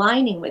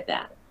 aligning with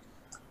that?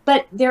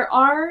 But there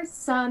are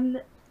some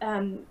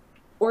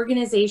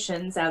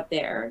organizations out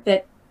there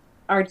that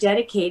are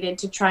dedicated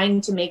to trying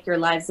to make your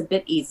lives a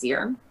bit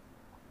easier,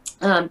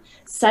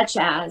 such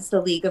as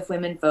the League of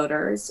Women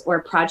Voters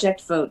or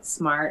Project Vote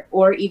Smart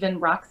or even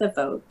Rock the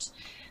Vote.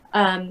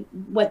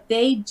 What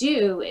they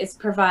do is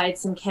provide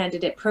some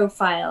candidate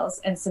profiles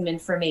and some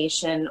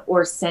information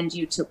or send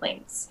you to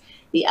links.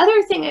 The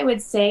other thing I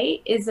would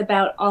say is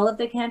about all of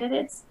the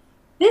candidates,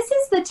 this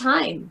is the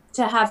time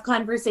to have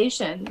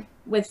conversation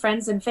with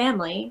friends and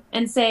family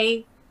and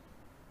say,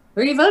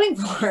 who are you voting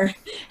for?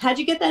 How'd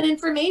you get that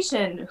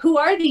information? Who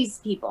are these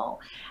people?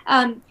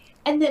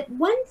 And that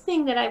one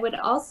thing that I would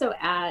also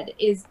add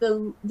is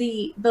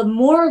the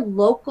more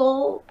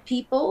local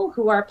people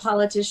who are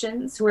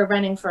politicians who are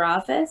running for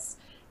office,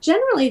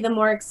 generally the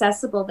more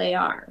accessible they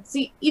are. So,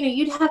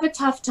 you'd have a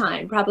tough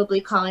time probably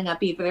calling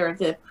up either of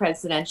the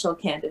presidential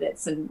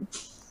candidates and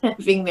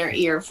having their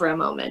ear for a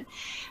moment.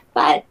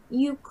 But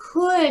you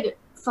could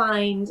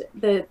find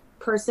the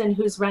person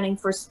who's running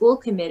for school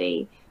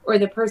committee or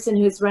the person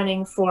who's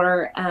running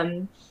for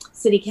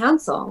city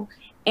council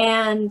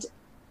and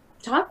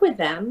talk with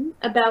them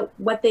about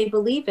what they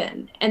believe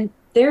in. And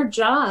their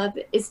job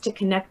is to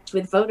connect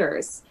with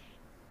voters,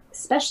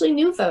 especially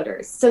new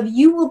voters. So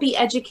you will be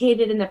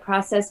educated in the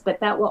process, but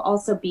that will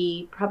also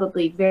be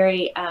probably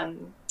very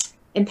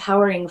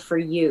empowering for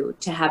you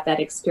to have that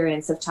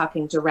experience of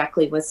talking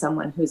directly with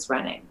someone who's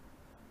running.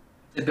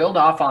 To build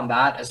off on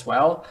that as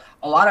well,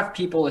 a lot of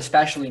people,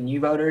 especially new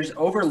voters,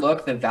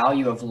 overlook the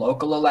value of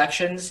local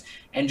elections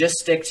and just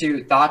stick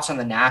to thoughts on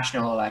the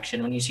national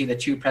election when you see the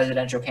two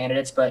presidential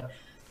candidates. But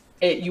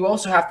you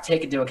also have to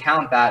take into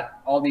account that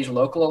all these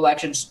local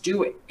elections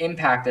do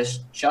impact us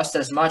just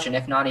as much, and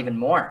if not even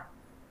more.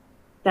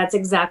 That's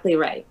exactly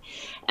right.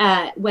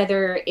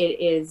 Whether it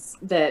is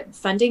the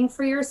funding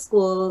for your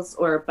schools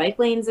or bike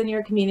lanes in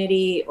your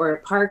community or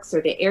parks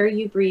or the air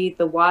you breathe,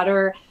 the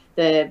water,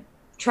 the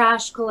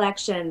trash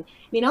collection.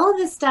 I mean, all of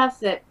this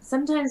stuff that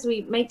sometimes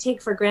we might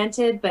take for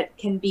granted, but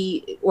can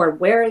be, or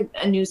where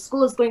a new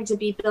school is going to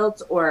be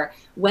built, or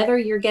whether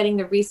you're getting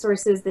the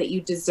resources that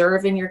you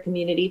deserve in your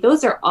community.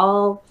 Those are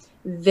all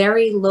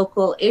very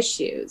local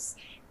issues.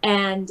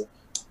 And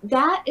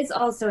that is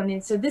also,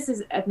 so this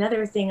is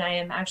another thing I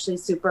am actually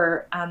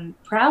super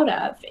proud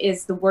of,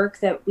 is the work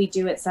that we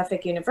do at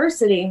Suffolk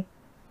University,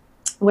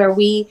 where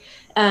we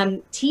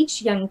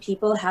teach young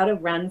people how to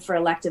run for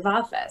elective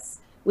office.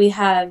 We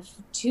have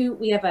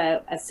a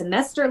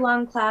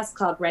semester-long class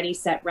called Ready,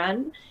 Set,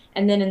 Run.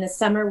 And then in the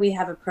summer, we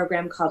have a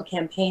program called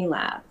Campaign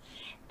Lab.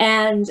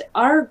 And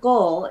our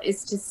goal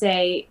is to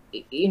say,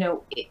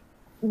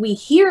 we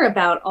hear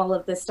about all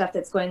of the stuff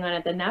that's going on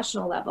at the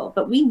national level,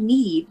 but we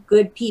need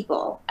good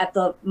people at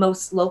the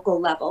most local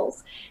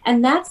levels.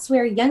 And that's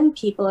where young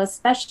people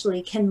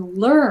especially can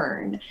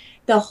learn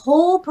the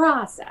whole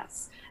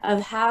process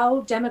of how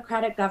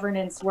democratic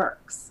governance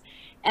works.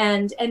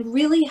 And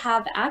really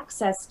have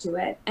access to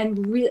it,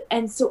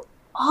 and so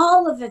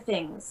all of the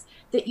things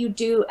that you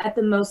do at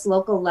the most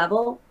local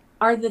level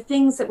are the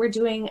things that we're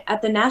doing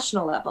at the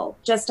national level,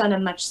 just on a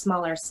much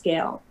smaller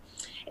scale.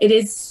 It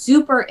is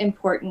super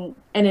important,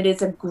 and it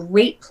is a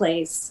great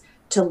place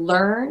to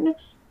learn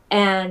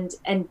and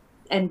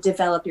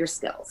develop your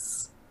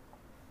skills.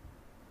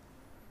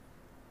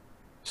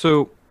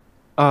 So,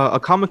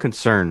 a common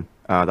concern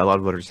that a lot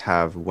of voters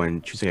have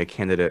when choosing a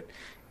candidate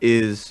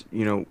is,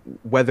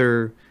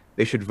 whether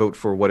they should vote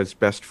for what is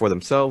best for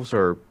themselves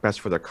or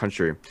best for their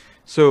country.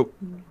 So,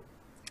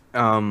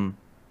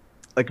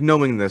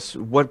 knowing this,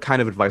 what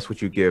kind of advice would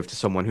you give to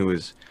someone who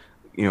is,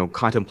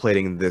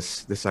 contemplating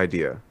this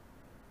idea?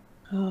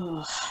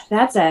 Oh,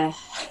 that's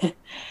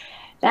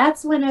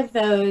one of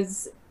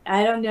those,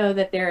 I don't know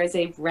that there is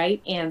a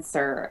right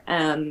answer,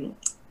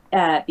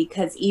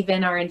 because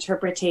even our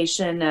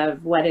interpretation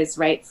of what is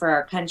right for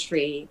our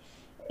country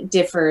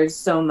differs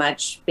so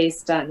much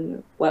based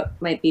on what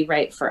might be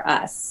right for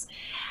us.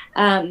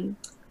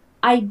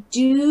 I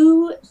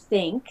do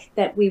think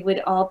that we would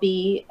all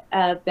be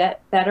a bit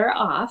better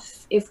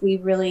off if we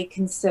really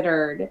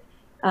considered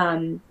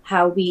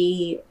how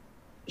we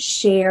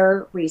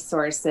share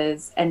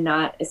resources and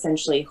not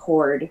essentially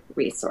hoard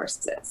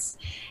resources.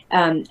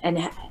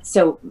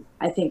 So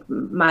I think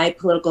my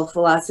political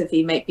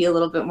philosophy might be a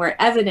little bit more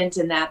evident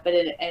in that, but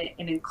an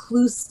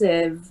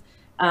inclusive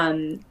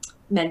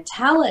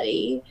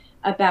mentality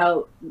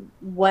about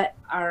what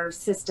our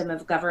system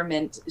of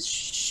government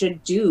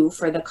should do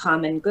for the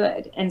common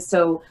good. And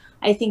so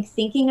I think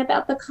thinking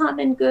about the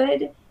common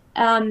good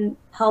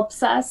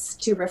helps us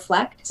to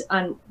reflect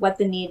on what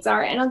the needs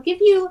are. And I'll give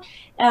you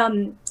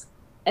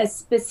a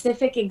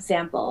specific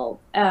example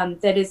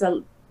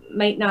that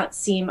might not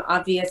seem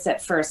obvious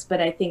at first,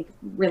 but I think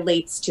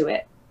relates to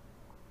it.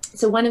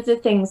 So one of the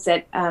things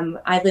that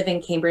I live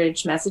in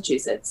Cambridge,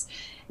 Massachusetts.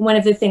 One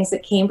of the things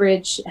that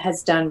Cambridge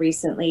has done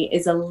recently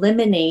is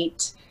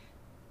eliminate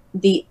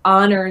the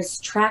honors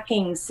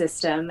tracking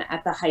system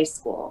at the high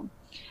school,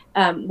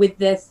 with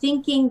the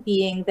thinking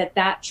being that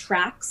that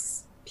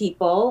tracks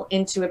people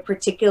into a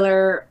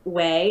particular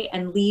way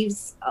and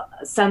leaves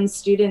some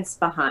students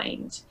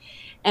behind,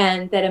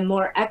 and that a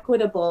more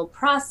equitable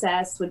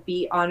process would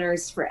be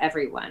honors for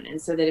everyone. And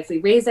so that if we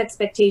raise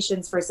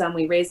expectations for some,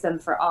 we raise them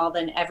for all,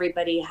 then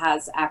everybody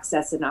has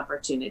access and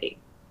opportunity.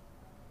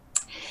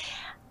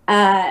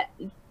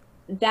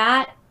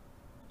 That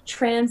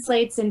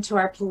translates into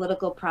our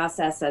political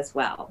process as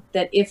well,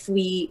 that if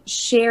we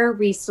share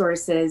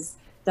resources,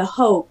 the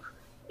hope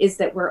is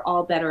that we're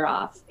all better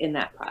off in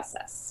that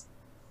process.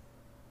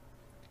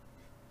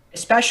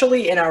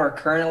 Especially in our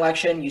current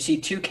election, you see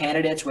two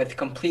candidates with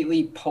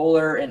completely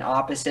polar and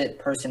opposite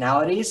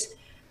personalities.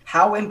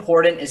 How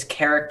important is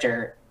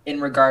character in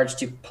regards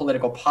to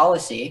political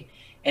policy?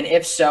 And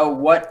if so,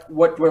 what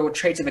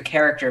traits of a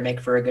character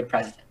make for a good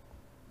president?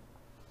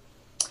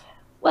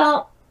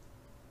 Well,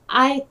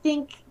 I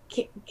think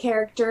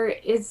character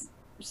is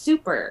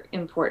super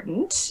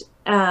important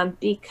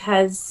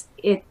because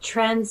it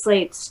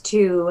translates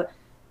to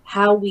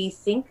how we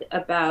think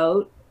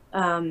about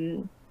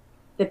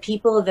the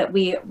people that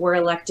we were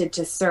elected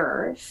to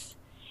serve,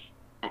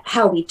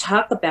 how we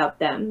talk about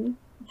them,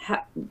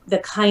 the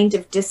kind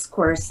of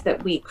discourse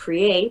that we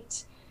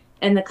create,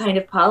 and the kind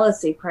of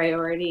policy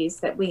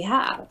priorities that we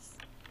have.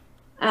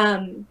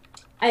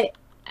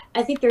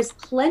 I think there's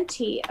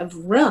plenty of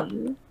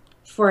room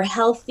for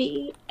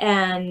healthy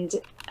and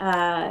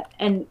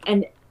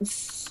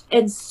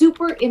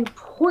super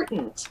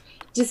important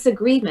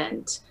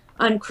disagreement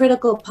on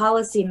critical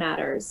policy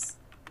matters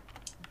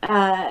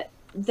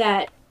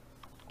that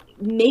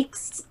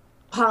makes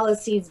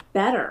policies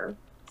better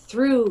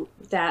through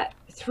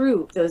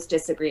those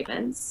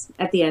disagreements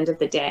at the end of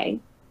the day.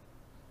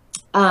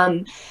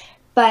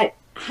 But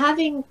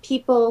having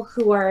people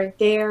who are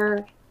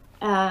there,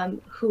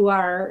 who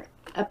are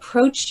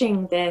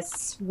approaching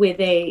this with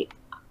an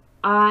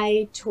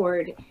eye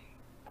toward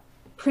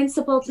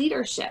principled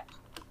leadership,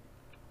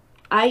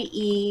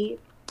 i.e.,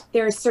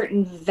 there are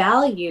certain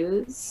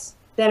values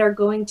that are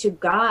going to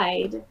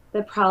guide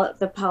the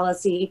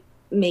policy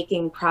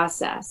making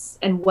process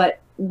and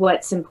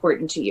what's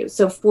important to you.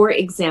 So, for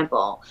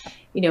example,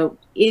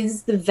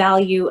 is the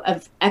value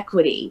of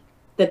equity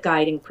the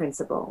guiding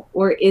principle,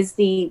 or is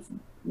the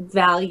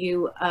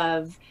value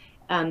of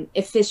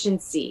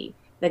efficiency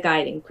the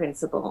guiding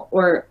principle,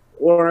 or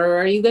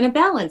are you going to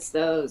balance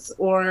those,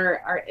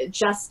 or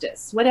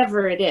justice,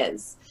 whatever it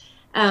is?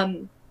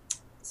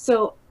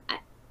 So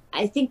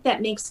I think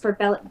that makes for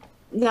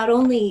not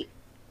only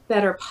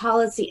better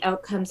policy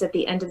outcomes at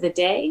the end of the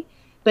day,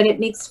 but it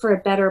makes for a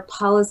better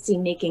policy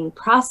making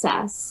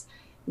process,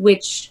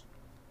 which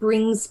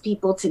brings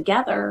people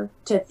together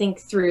to think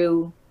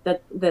through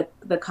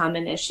the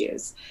common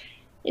issues.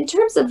 In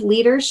terms of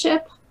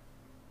leadership,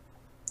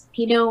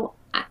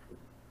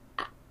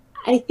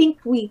 I think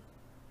we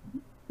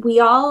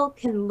all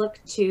can look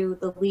to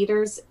the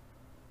leaders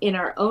in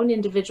our own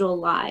individual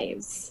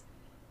lives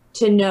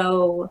to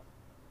know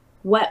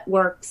what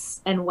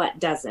works and what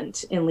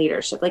doesn't in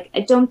leadership. Like,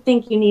 I don't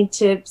think you need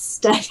to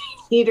study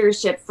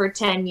leadership for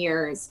 10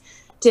 years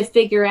to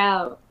figure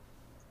out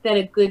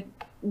that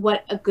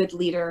what a good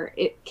leader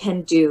it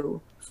can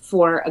do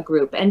for a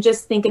group. And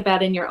just think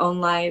about in your own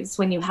lives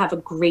when you have a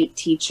great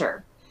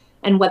teacher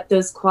and what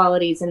those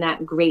qualities in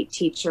that great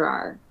teacher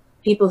are.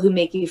 People who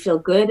make you feel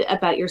good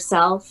about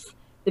yourself,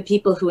 the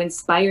people who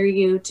inspire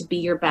you to be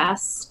your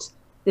best,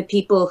 the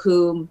people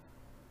who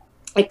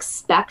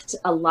expect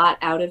a lot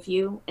out of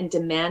you and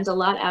demand a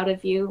lot out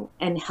of you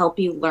and help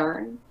you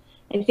learn.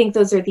 I think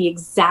those are the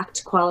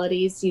exact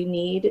qualities you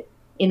need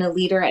in a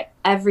leader at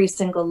every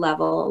single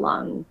level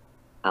along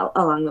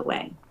the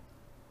way.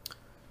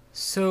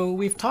 So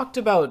we've talked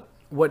about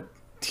what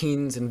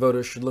teens and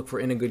voters should look for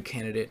in a good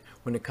candidate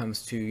when it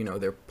comes to,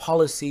 their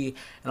policy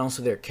and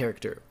also their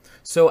character.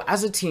 So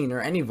as a teen or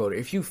any voter,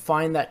 if you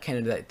find that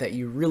candidate that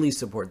you really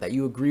support, that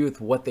you agree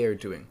with what they are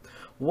doing,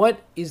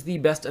 what is the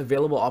best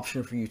available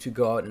option for you to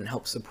go out and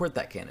help support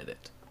that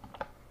candidate?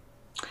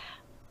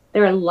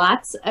 There are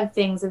lots of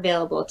things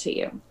available to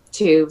you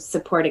to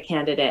support a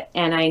candidate.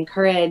 And I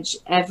encourage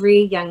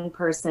every young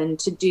person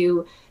to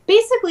do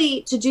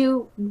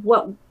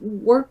what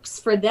works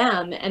for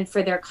them and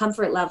for their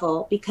comfort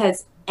level,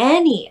 because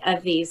any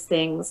of these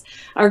things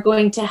are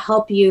going to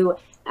help you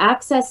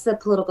access the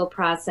political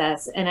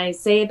process. And I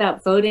say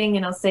about voting,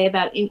 and I'll say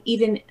about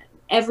even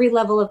every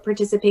level of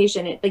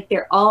participation, like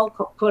they're all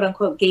quote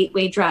unquote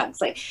gateway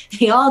drugs. Like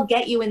they all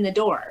get you in the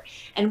door.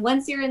 And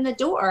once you're in the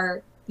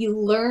door, you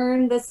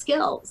learn the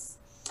skills.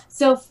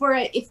 So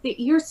if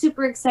you're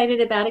super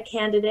excited about a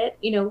candidate,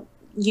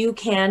 you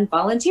can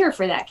volunteer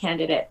for that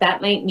candidate.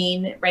 That might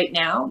mean right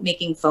now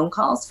making phone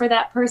calls for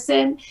that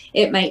person.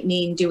 It might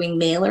mean doing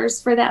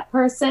mailers for that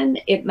person.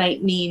 It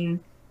might mean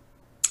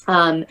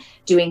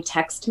doing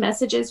text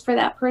messages for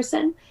that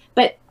person.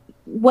 But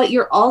what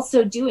you're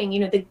also doing,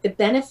 the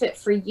benefit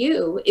for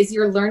you is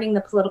you're learning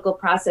the political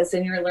process,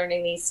 and you're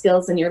learning these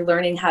skills, and you're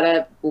learning how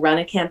to run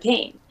a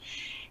campaign.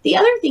 The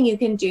other thing you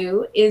can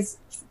do is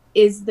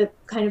the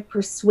kind of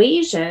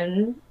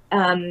persuasion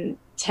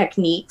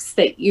techniques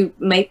that you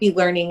might be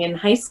learning in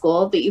high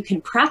school that you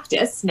can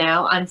practice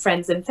now on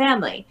friends and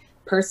family.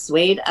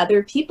 Persuade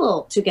other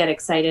people to get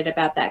excited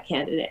about that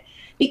candidate.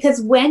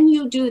 Because when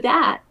you do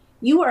that,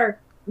 you are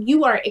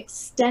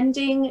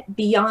extending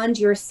beyond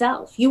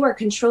yourself. You are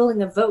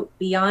controlling a vote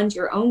beyond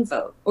your own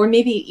vote. Or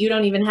maybe you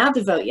don't even have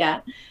to vote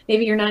yet.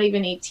 Maybe you're not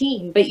even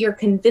 18, but you're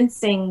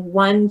convincing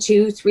 1,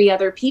 2, 3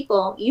 other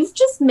people. You've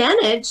just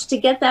managed to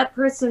get that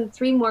person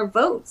 3 more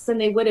votes than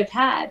they would have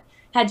had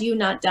you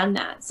not done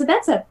that. So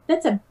that's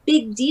a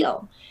big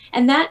deal.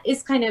 And that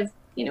is kind of,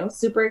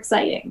 super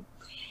exciting.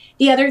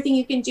 The other thing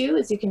you can do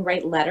is you can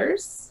write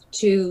letters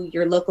to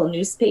your local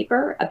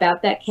newspaper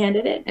about that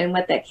candidate and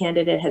what that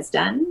candidate has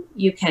done.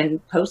 You can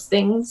post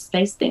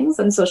nice things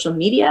on social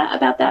media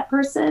about that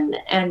person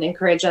and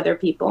encourage other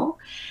people.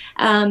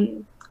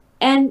 And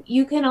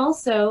you can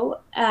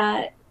also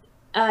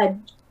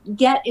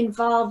get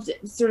involved,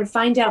 sort of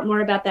find out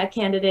more about that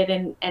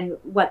candidate and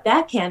what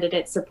that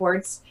candidate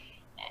supports,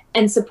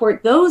 and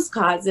support those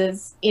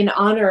causes in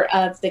honor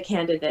of the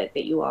candidate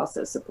that you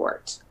also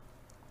support.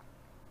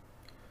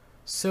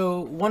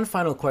 So one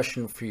final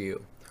question for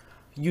you.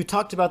 You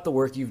talked about the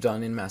work you've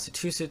done in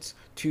Massachusetts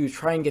to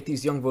try and get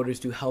these young voters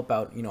to help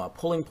out, at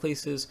polling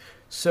places.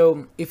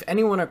 So if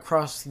anyone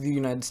across the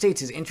United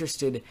States is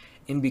interested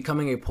in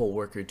becoming a poll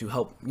worker to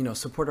help,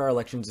 support our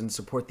elections and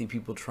support the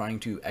people trying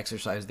to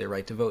exercise their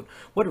right to vote,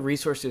 what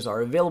resources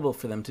are available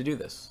for them to do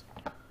this?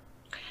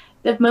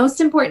 The most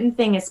important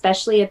thing,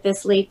 especially at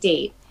this late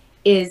date,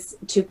 is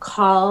to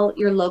call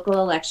your local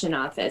election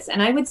office.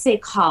 And I would say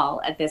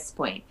call at this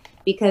point,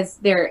 because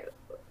they're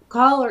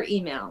call or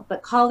email,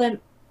 but call them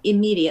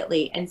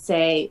immediately and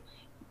say,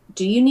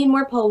 do you need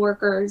more poll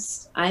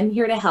workers? I'm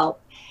here to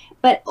help.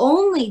 But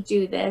only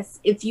do this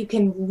if you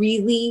can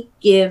really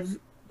give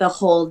the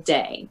whole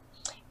day.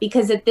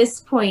 Because at this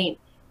point,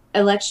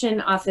 election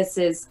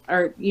offices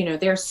are,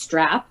 they're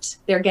strapped.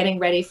 They're getting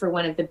ready for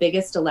one of the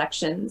biggest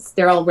elections.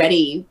 They're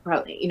already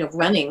probably,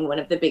 running one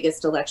of the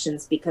biggest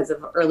elections because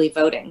of early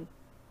voting.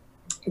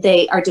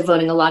 They are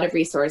devoting a lot of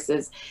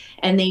resources,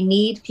 and they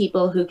need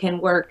people who can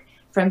work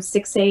from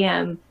 6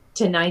 a.m.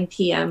 to 9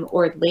 p.m.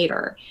 or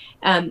later.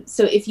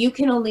 So if you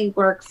can only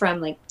work from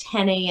like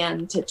 10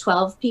 a.m. to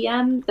 12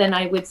 p.m., then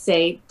I would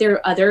say there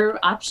are other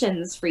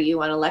options for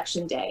you on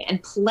election day,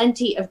 and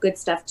plenty of good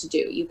stuff to do.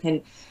 You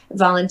can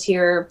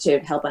volunteer to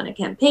help on a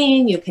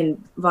campaign. You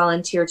can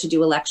volunteer to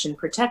do election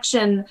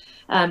protection.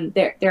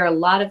 There are a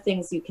lot of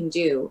things you can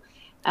do.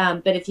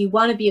 But if you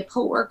want to be a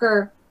poll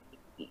worker,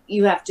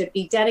 you have to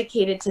be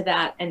dedicated to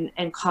that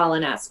and call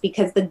on us.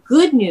 Because the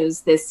good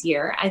news this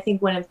year, I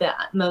think one of the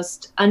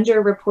most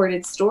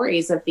underreported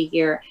stories of the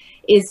year,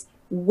 is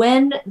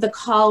when the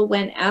call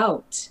went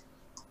out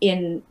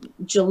in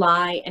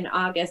July and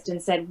August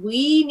and said,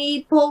 we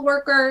need poll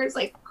workers,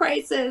 like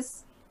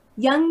crisis,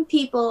 young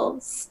people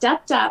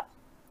stepped up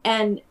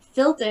and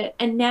filled it.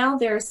 And now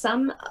there are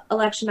some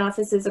election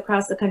offices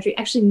across the country,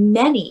 actually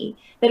many,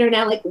 that are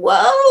now like,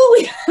 whoa,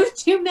 we have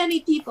too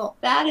many people.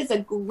 That is a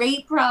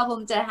great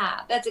problem to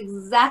have. That's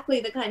exactly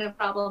the kind of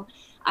problem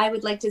I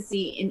would like to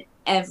see in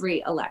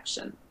every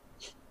election.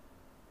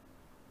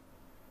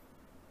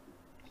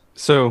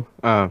 So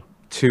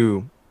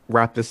to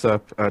wrap this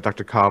up,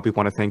 Dr. Cobb, we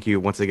want to thank you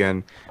once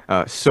again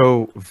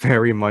so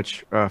very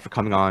much for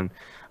coming on.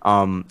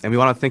 And we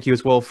want to thank you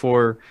as well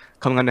for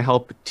coming on to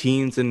help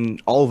teens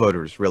and all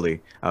voters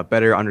really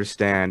better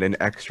understand and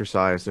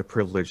exercise the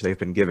privilege they've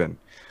been given.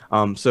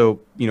 So,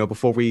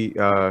 before we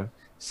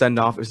send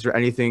off, is there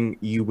anything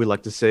you would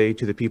like to say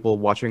to the people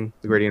watching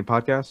the Gradient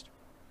Podcast?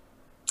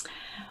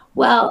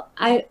 Well,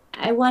 I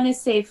want to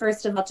say,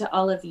 first of all, to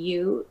all of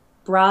you,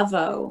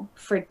 bravo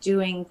for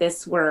doing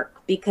this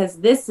work, because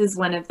this is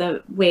one of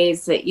the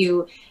ways that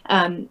you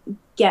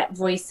get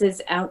voices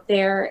out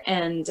there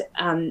and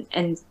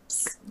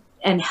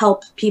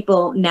help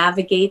people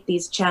navigate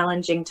these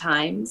challenging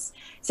times.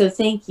 So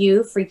thank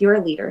you for your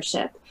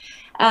leadership.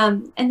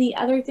 And the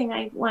other thing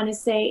I want to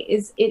say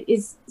is it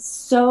is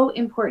so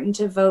important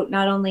to vote,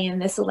 not only in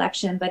this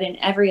election, but in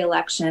every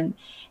election.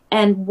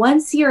 And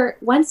once you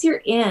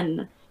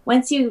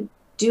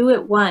do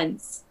it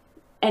once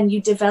and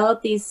you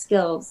develop these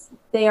skills,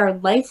 they are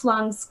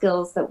lifelong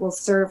skills that will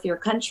serve your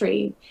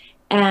country.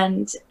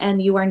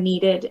 and you are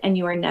needed and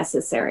you are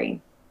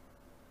necessary.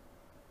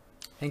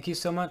 Thank you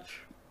so much.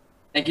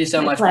 Thank you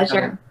so My much.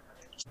 pleasure.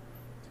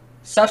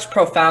 Such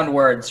profound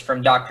words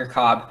from Dr.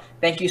 Cobb.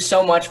 Thank you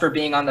so much for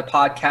being on the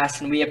podcast,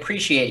 and we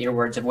appreciate your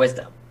words of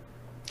wisdom.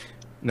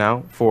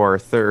 Now, for our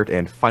third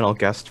and final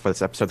guest for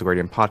this episode of the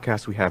Guardian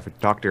Podcast, we have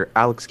Dr.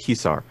 Alex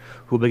Keesar,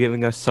 who will be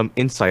giving us some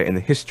insight in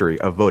the history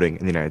of voting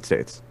in the United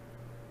States.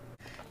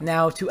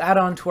 Now, to add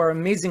on to our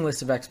amazing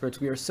list of experts,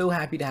 we are so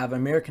happy to have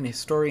American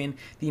historian,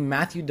 the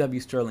Matthew W.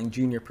 Sterling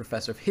Jr.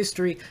 Professor of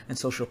History and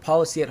Social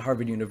Policy at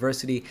Harvard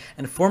University,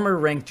 and former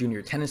ranked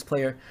junior tennis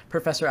player,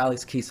 Professor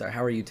Alex Keesar.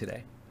 How are you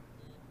today?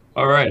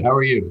 All right, how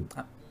are you?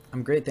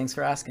 I'm great, thanks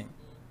for asking.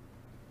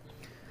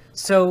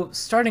 So,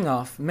 starting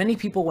off, many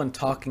people when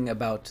talking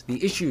about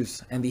the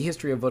issues and the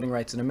history of voting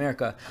rights in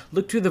America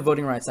look to the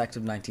Voting Rights Act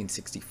of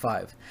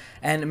 1965.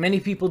 And many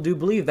people do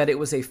believe that it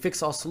was a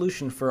fix-all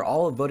solution for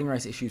all of voting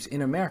rights issues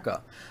in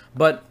America.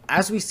 But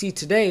as we see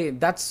today,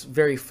 that's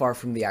very far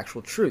from the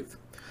actual truth.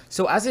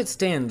 So as it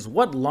stands,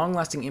 what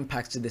long-lasting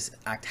impacts did this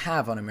act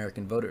have on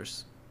American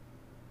voters?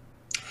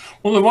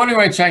 Well, the Voting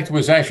Rights Act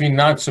was actually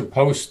not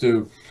supposed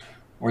to,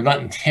 or not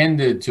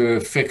intended to,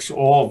 fix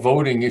all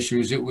voting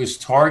issues. It was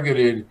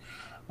targeted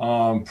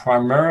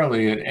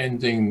primarily at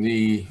ending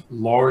the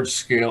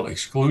large-scale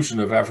exclusion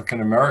of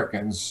African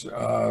Americans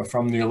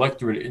from the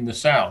electorate in the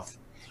South.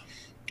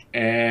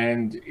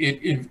 And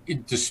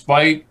it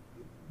despite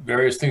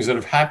various things that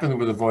have happened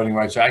with the Voting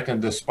Rights Act,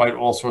 and despite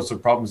all sorts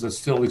of problems that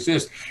still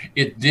exist,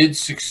 it did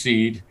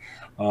succeed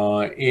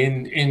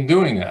in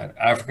doing that.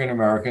 African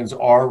Americans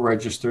are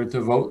registered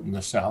to vote in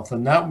the South,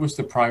 and that was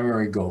the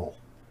primary goal.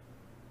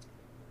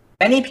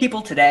 Many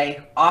people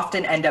today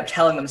often end up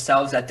telling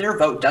themselves that their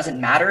vote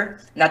doesn't matter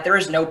and that there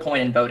is no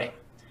point in voting.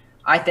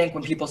 I think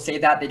when people say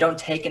that, they don't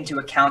take into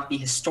account the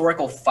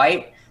historical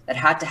fight that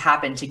had to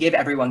happen to give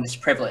everyone this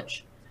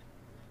privilege.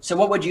 So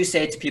what would you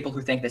say to people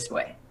who think this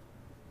way?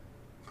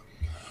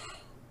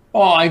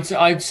 Well,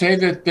 I'd say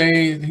that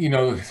they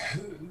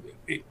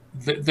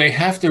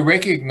have to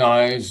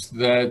recognize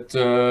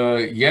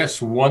that,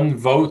 yes, one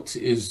vote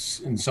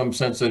is in some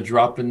sense a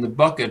drop in the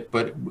bucket,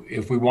 but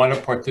if we want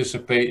to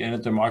participate in a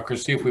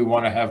democracy, if we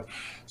want to have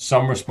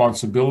some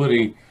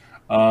responsibility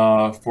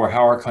for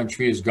how our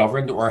country is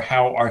governed, or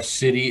how our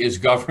city is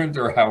governed,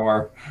 or how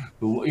our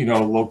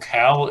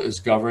locale is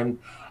governed,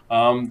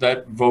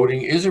 that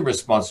voting is a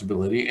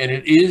responsibility. And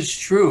it is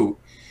true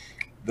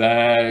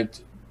that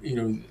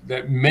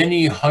that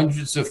many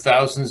hundreds of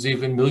thousands,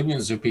 even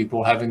millions of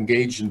people have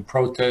engaged in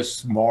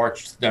protests,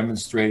 marched,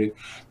 demonstrated,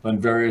 done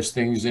various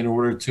things in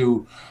order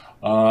to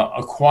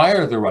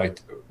acquire the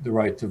right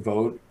to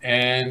vote.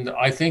 And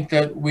I think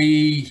that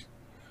we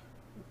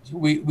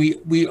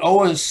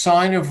owe a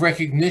sign of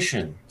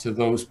recognition to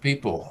those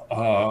people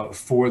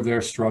for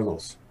their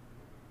struggles.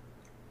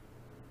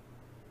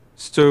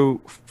 So,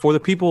 for the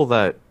people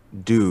that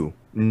do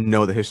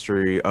know the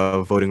history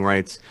of voting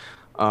rights,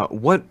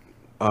 what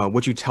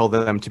would you tell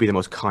them to be the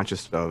most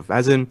conscious of?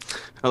 As in,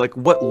 like,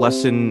 what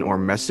lesson or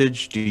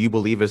message do you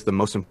believe is the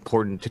most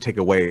important to take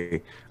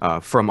away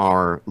from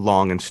our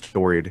long and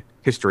storied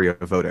history of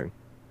voting?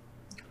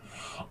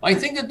 I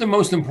think that the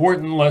most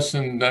important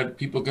lesson that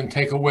people can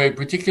take away,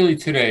 particularly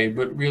today,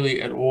 but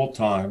really at all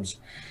times,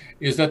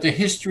 is that the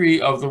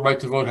history of the right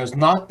to vote has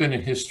not been a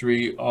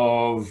history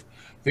of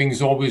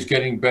things always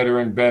getting better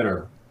and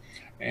better,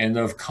 and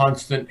of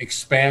constant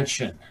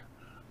expansion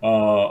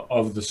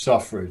of the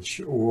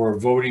suffrage, or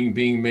voting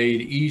being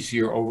made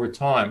easier over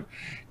time.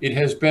 It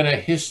has been a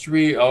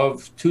history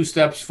of 2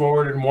 steps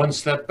forward and 1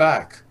 step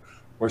back,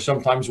 or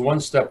sometimes 1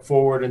 step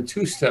forward and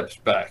 2 steps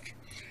back.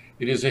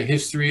 It is a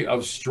history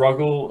of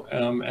struggle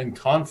and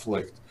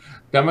conflict.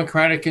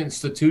 Democratic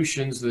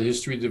institutions, the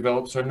history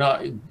develops, are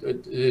not,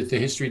 the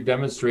history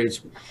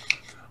demonstrates,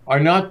 are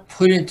not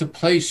put into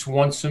place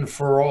once and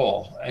for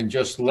all and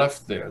just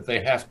left there.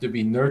 They have to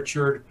be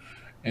nurtured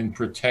and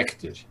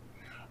protected.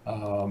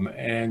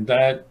 And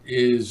that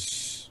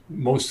is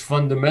most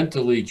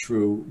fundamentally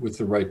true with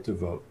the right to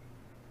vote.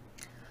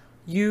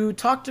 You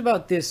talked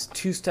about this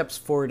 2 steps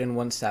forward and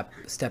 1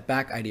 step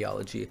back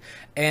ideology.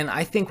 And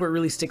I think what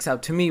really sticks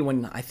out to me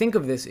when I think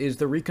of this is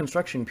the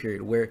Reconstruction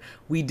period, where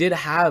we did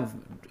have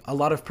a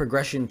lot of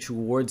progression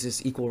towards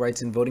this equal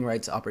rights and voting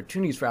rights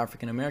opportunities for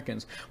African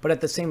Americans. But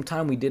at the same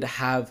time, we did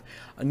have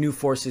new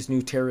forces,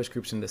 new terrorist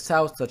groups in the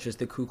South, such as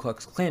the Ku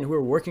Klux Klan, who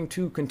were working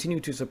to continue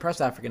to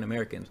suppress African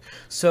Americans.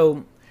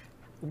 So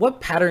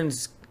what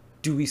patterns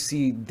do we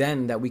see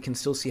then that we can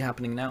still see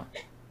happening now?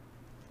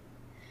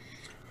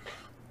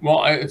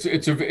 Well,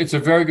 it's a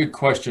very good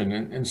question,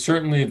 and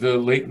certainly the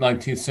late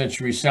 19th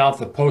century South,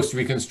 the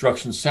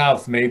post-Reconstruction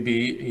South, may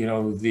be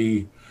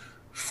the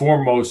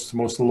foremost,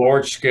 most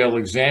large-scale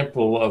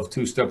example of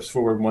 2 steps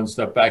forward, 1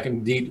 step back.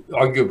 Indeed,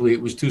 arguably,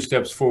 it was 2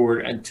 steps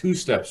forward and 2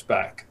 steps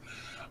back,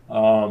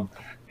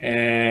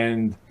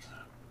 and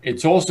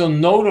it's also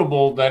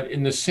notable that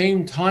in the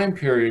same time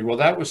period, while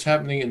that was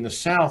happening in the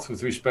South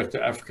with respect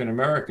to African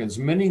Americans,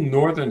 many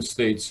northern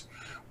states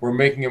were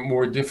making it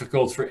more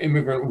difficult for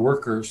immigrant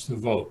workers to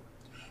vote.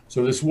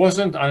 So this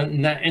wasn't,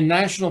 in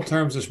national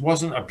terms, this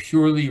wasn't a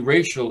purely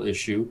racial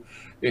issue.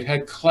 It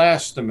had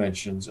class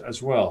dimensions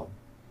as well.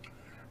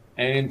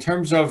 And in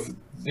terms of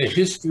the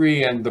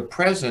history and the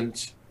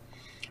present,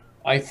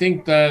 I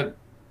think that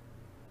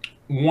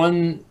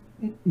one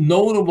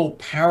notable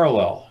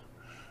parallel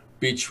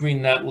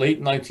between that late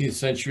 19th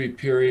century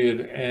period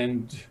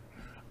and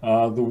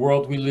the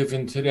world we live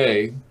in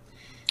today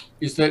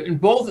is that in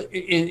both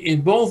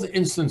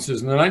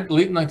instances, in the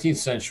late 19th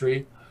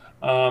century,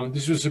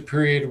 this was a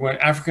period when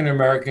African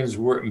Americans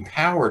were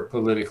empowered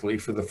politically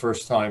for the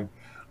first time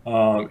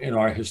in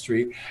our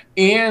history,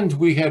 and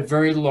we had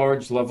very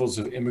large levels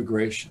of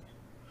immigration.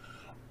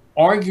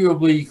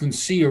 Arguably, you can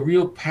see a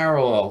real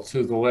parallel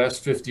to the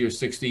last 50 or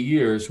 60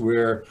 years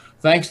where,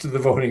 thanks to the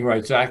Voting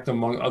Rights Act,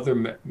 among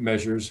other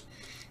measures,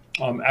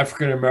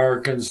 African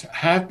Americans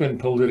have been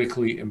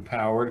politically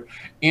empowered,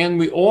 and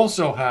we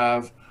also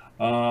have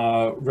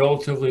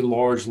relatively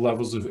large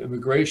levels of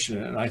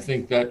immigration. And I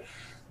think that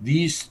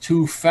these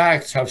two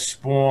facts have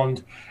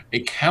spawned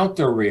a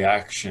counter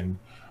reaction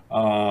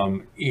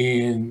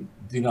in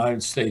the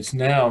United States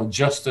now,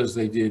 just as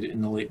they did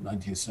in the late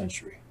 19th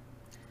century.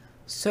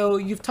 So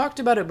you've talked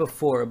about it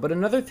before, but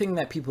another thing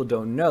that people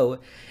don't know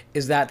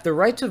is that the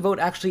right to vote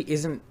actually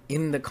isn't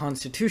in the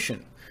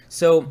Constitution.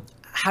 So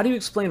how do you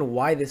explain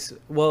why this,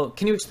 well,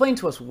 can you explain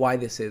to us why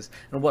this is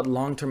and what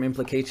long-term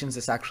implications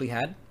this actually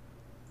had?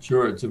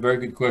 Sure, it's a very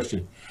good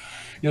question.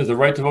 You know, the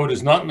right to vote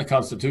is not in the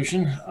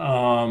Constitution.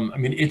 I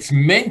mean, it's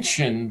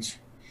mentioned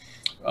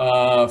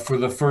for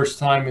the first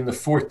time in the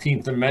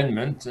 14th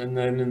Amendment and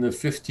then in the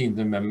 15th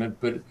Amendment,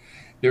 but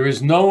there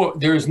is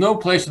no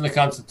place in the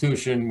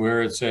Constitution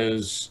where it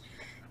says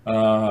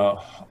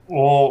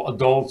all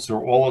adults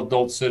or all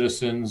adult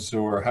citizens,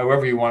 or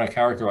however you want to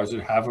characterize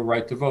it, have a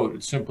right to vote.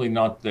 It's simply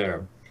not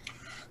there.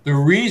 The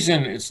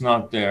reason it's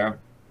not there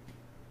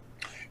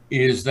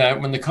is that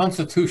when the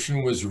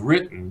Constitution was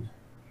written,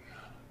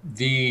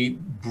 the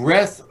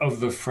breadth of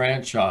the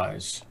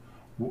franchise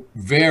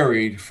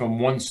varied from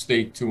one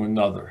state to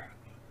another.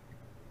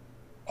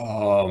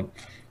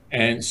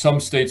 And some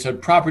states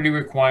had property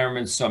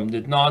requirements, some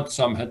did not,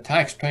 some had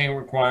tax-paying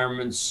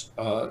requirements,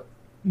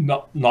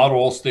 not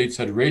all states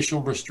had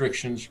racial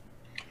restrictions.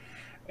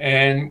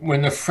 And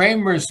when the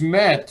framers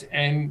met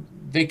and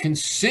they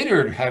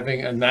considered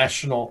having a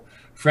national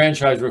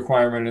franchise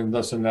requirement and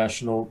thus a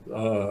national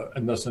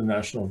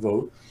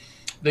vote,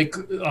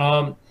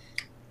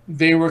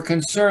 they were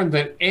concerned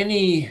that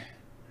any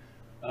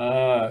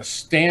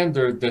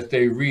standard that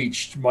they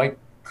reached might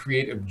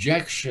create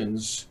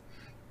objections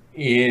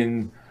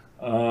in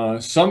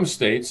some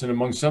states and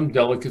among some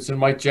delegates, and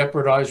might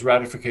jeopardize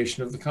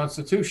ratification of the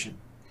Constitution.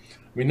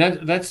 I mean,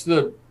 that's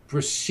the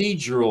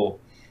procedural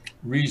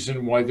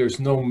reason why there's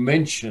no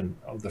mention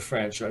of the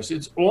franchise.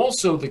 It's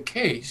also the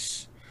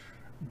case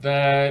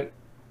that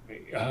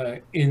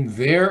in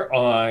their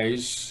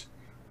eyes,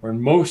 or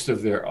in most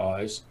of their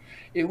eyes,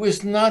 it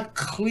was not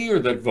clear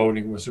that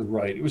voting was a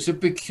right. It was a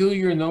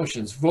peculiar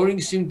notion.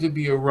 Voting seemed to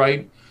be a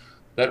right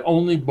that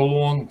only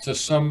belonged to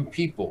some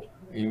people.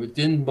 It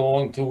didn't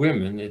belong to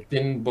women. It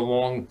didn't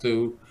belong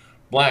to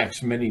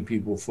blacks, many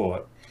people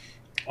thought.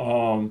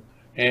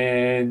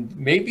 And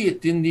maybe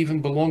it didn't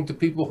even belong to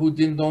people who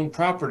didn't own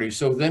property.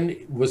 So then,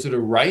 was it a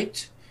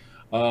right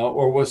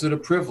or was it a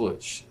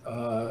privilege?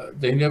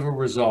 They never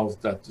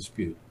resolved that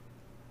dispute.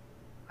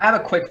 I have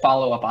a quick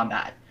follow-up on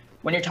that.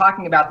 When you're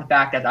talking about the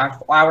fact that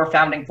our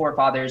founding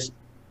forefathers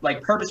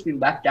purposely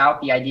left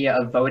out the idea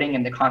of voting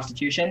in the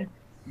Constitution,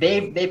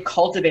 they've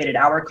cultivated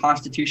our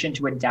Constitution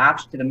to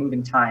adapt to the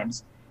moving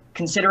times.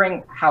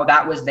 Considering how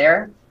that was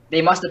there,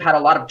 they must have had a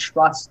lot of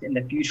trust in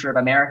the future of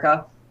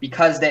America,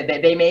 because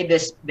they made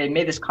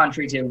this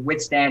country to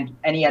withstand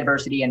any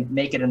adversity and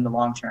make it in the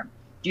long term.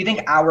 Do you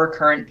think our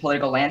current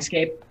political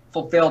landscape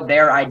fulfilled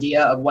their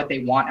idea of what they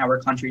want our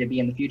country to be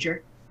in the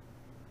future?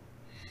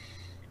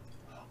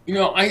 You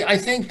know, I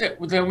think that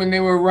when they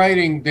were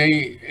writing,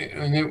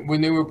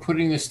 when they were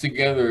putting this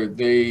together,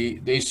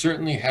 they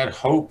certainly had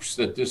hopes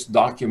that this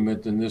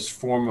document and this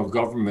form of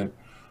government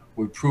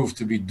would prove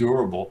to be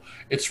durable.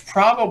 It's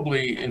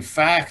probably, in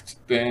fact,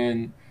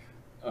 been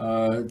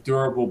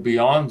durable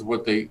beyond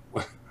what they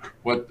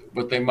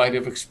might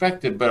have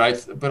expected. But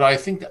I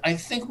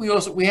think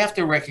we have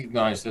to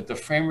recognize that the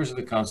framers of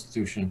the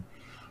Constitution,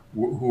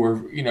 who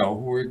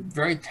were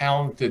very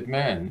talented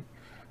men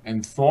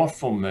and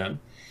thoughtful men,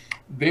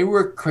 they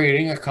were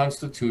creating a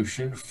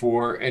constitution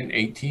for a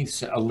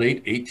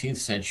late 18th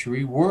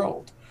century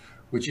world,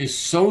 which is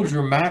so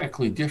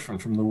dramatically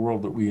different from the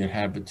world that we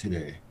inhabit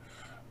today.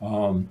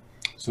 So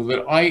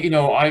that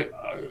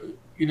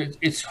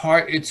it's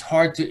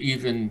hard to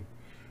even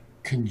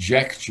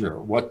conjecture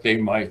what they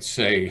might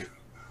say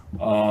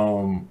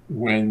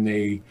when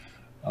they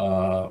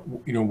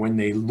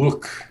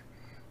look,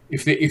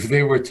 if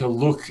they were to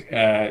look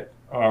at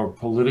our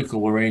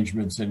political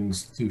arrangements and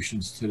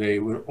institutions today, it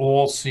would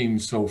all seem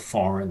so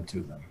foreign to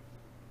them.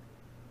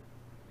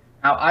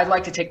 Now, I'd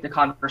like to take the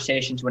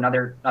conversation to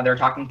another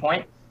talking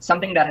point.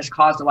 Something that has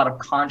caused a lot of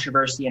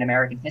controversy in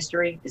American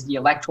history is the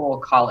Electoral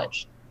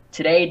College.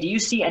 Today, do you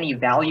see any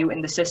value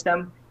in the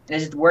system? And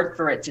is it worth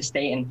for it to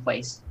stay in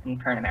place in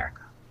current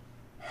America?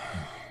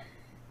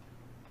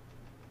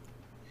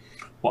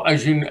 Well,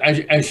 as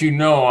you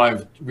know,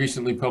 I've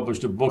recently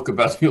published a book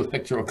about the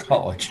Electoral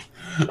College,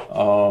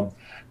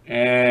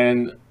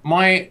 and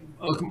I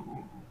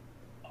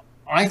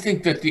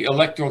think that the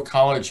Electoral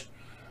College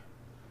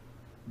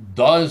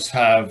does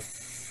have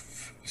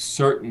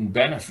certain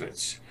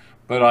benefits,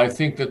 but I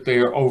think that they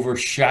are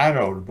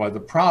overshadowed by the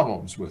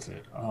problems with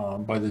it,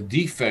 by the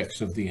defects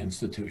of the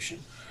institution.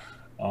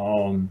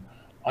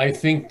 I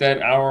think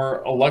that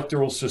our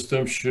electoral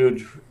system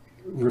should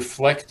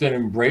reflect and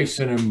embrace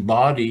and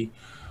embody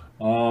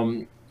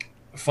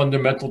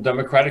fundamental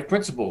democratic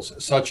principles,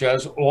 such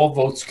as all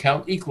votes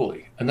count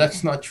equally. And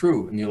that's not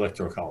true in the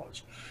Electoral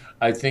College.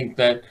 I think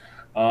that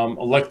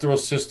electoral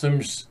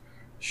systems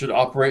should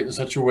operate in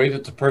such a way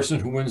that the person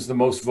who wins the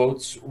most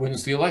votes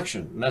wins the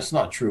election. And that's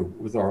not true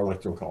with our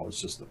Electoral College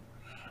system.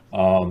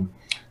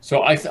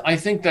 So I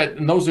think that,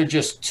 and those are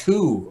just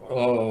two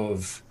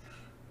of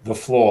the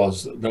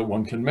flaws that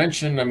one can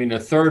mention. I mean, a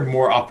third,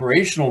 more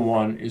operational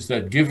one is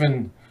that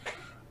given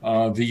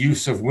the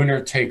use of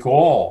winner take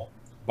all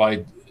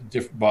by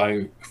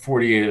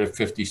 48 out of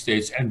 50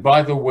 states, and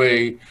by the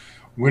way,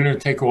 winner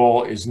take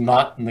all is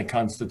not in the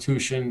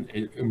Constitution.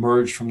 It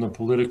emerged from the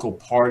political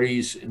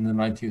parties in the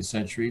 19th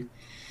century.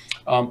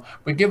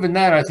 But given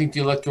that, I think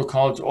the Electoral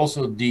College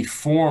also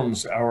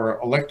deforms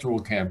our electoral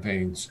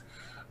campaigns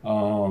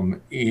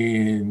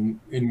in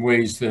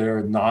ways that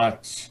are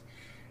not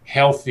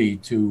healthy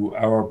to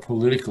our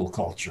political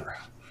culture.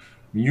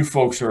 You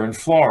folks are in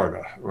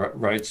Florida,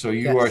 right? So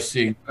you are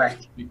seeing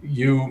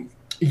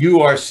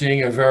you are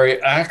seeing a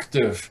very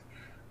active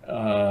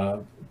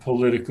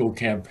political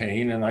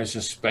campaign, and I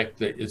suspect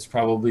that it's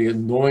probably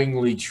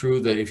annoyingly true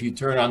that if you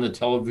turn on the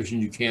television,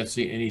 you can't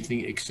see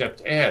anything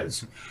except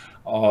ads.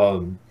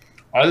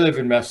 I live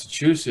in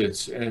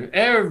Massachusetts, and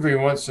every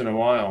once in a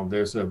while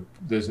there's an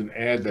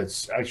ad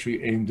that's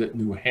actually aimed at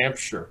New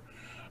Hampshire,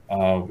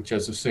 which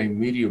has the same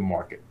media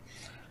market.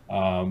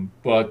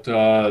 But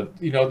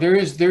you know, there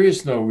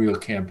is no real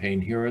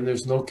campaign here, and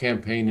there's no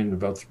campaign in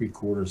about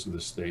 3/4 of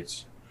the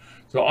states.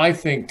 So I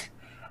think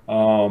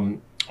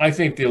the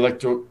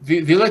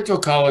Electoral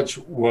College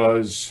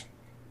was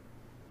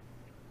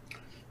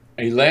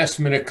a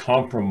last-minute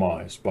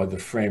compromise by the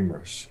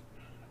framers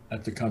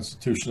at the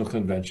Constitutional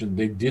Convention.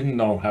 They didn't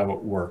know how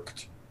it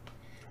worked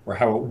or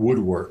how it would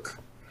work.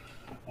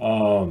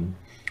 By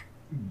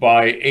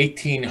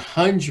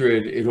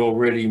 1800, it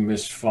already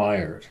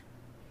misfired.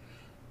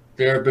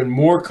 There have been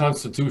more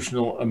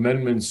constitutional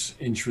amendments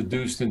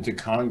introduced into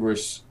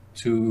Congress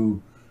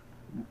to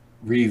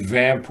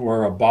revamp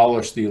or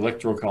abolish the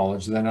Electoral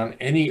College than on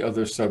any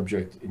other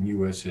subject in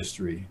U.S.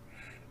 history.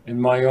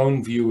 And my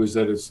own view is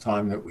that it's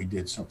time that we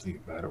did something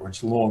about it, or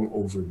it's long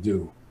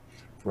overdue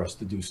for us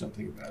to do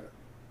something about it.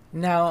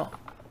 Now,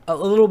 a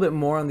little bit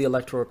more on the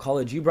Electoral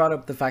College. You brought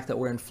up the fact that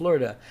we're in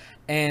Florida,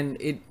 and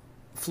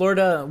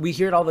Florida, we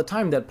hear it all the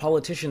time that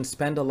politicians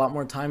spend a lot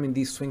more time in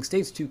these swing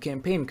states to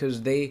campaign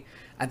because they,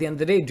 at the end of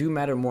the day, do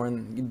matter more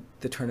in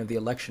the turn of the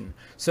election.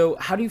 So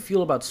how do you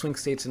feel about swing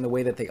states and the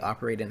way that they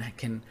operate and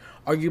can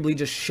arguably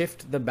just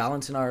shift the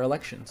balance in our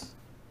elections?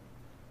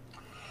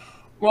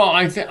 Well,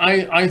 I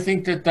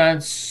think that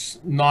that's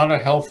not a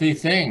healthy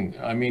thing.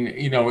 I mean,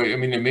 you know, I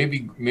mean, it may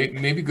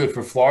be good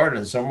for Florida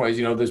in some ways.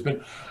 You know, there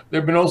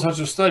have been all sorts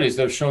of studies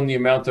that have shown the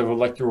amount of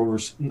electoral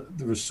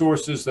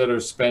resources that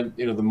are spent.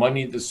 You know, the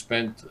money that's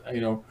spent,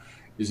 you know,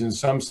 is in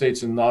some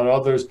states and not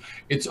others.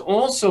 It's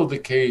also the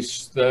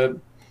case that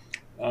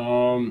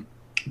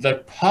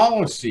that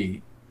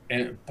policy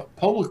and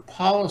public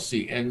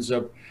policy ends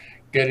up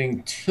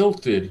getting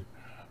tilted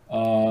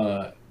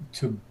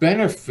to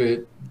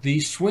benefit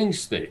these swing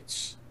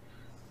states.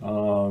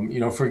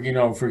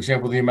 For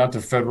example, the amount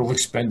of federal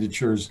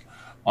expenditures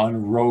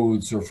on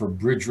roads or for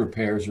bridge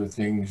repairs or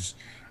things.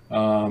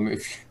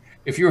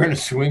 If you're in a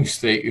swing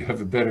state, you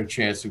have a better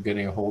chance of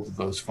getting a hold of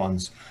those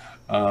funds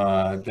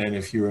than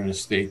if you're in a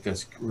state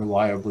that's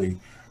reliably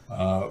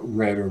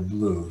red or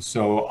blue.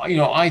 So, you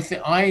know, I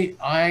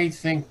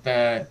think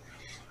that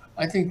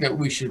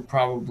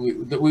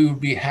we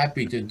would be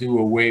happy to do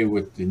away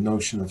with the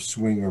notion of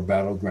swing or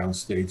battleground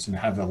states and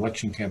have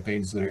election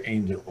campaigns that are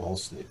aimed at all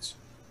states.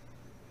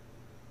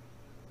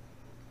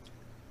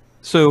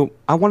 So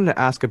I wanted to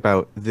ask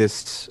about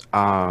this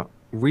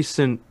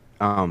recent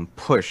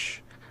push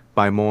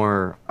by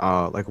more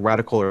like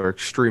radical or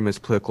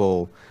extremist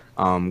political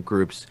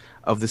groups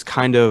of this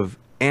kind of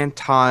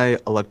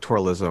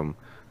anti-electoralism.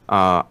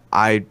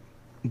 I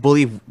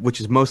believe,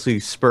 which is mostly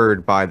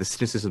spurred by the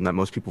cynicism that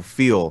most people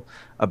feel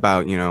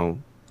about, you know,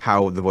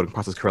 how the voting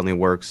process currently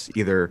works,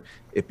 either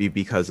it be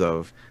because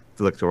of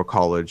the Electoral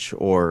College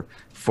or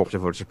forms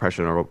of voter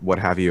suppression or what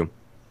have you,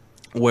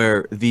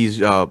 where these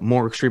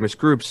more extremist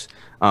groups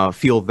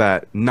feel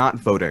that not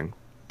voting,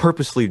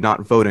 purposely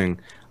not voting,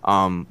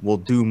 will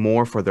do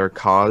more for their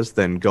cause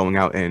than going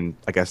out and,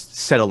 I guess,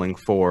 settling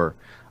for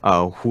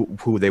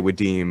who they would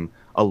deem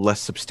a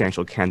less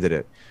substantial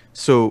candidate.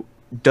 So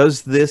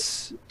does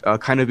this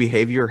kind of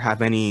behavior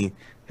have any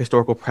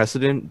historical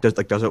precedent?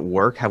 Does it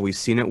work? Have we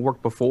seen it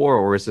work before,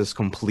 or is this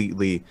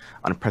completely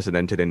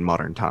unprecedented in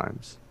modern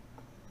times?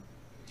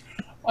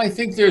 I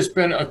think there's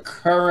been a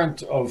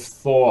current of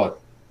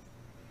thought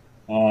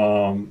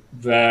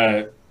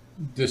that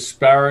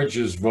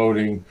disparages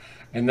voting,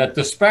 and that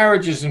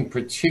disparages in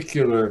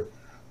particular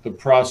the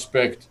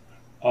prospect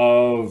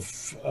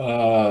of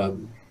of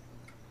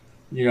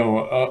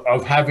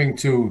having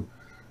to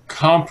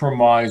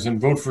compromise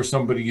and vote for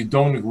somebody you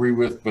don't agree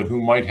with, but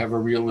who might have a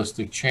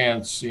realistic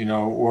chance,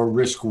 or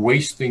risk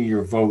wasting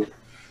your vote,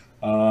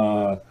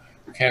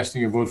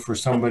 casting a vote for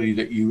somebody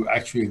that you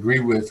actually agree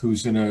with,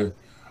 who's in a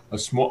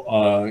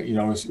small,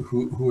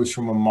 who is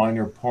from a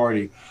minor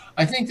party.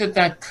 I think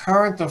that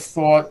current of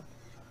thought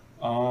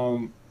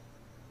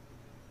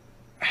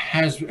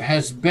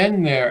has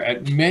been there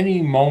at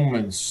many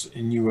moments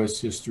in U.S.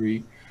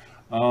 history,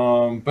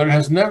 but it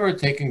has never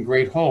taken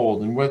great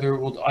hold. And whether it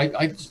will,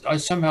 I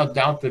somehow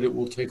doubt that it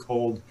will take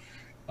hold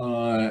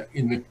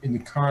in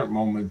the current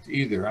moment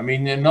either. I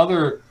mean,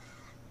 another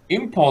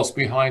impulse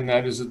behind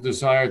that is a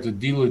desire to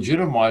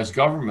delegitimize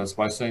governments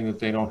by saying that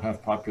they don't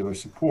have popular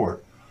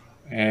support.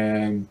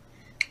 And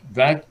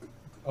that,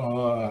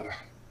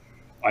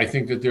 I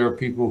think that there are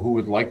people who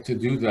would like to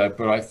do that,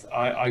 but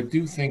I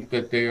do think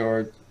that they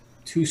are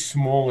too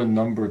small in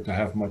number to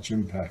have much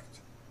impact.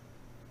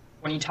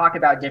 When you talk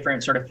about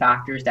different sort of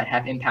factors that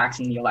have impacts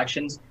in the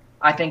elections,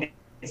 I think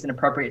it's an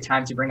appropriate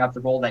time to bring up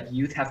the role that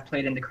youth have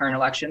played in the current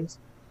elections.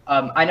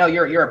 I know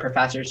you're a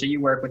professor, so you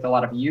work with a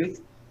lot of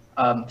youth,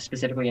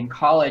 specifically in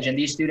college, and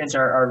these students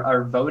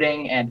are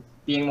voting and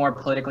being more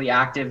politically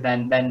active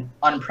than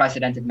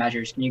unprecedented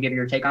measures. Can you give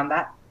your take on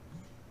that?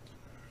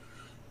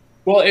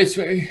 Well, it's,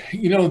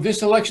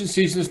 this election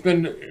season has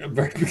been a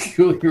very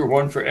peculiar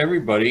one for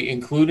everybody,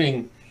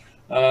 including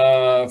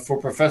for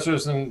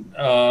professors and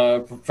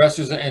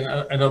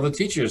other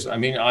teachers. I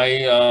mean,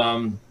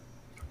 I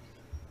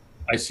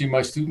see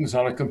my students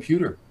on a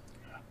computer.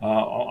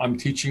 I'm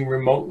teaching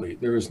remotely.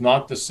 There is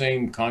not the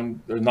same kinds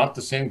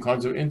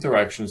of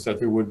interactions that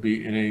there would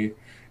be in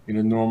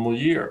a normal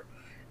year.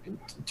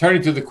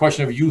 Turning to the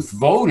question of youth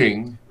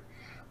voting,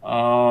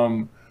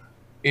 I'm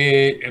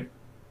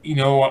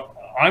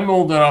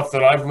old enough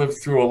that I've lived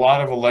through a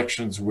lot of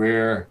elections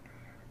where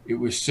it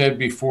was said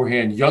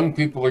beforehand, young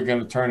people are going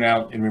to turn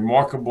out in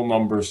remarkable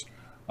numbers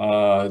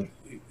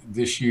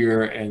this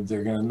year, and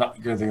they're going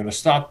to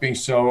stop being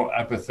so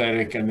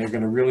apathetic, and they're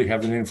going to really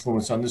have an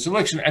influence on this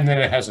election. And then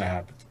it hasn't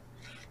happened.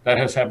 That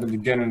has happened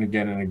again and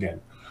again and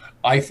again.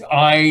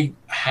 I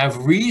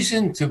have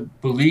reason to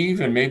believe,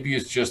 and maybe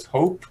it's just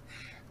hope,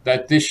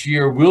 that this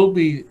year will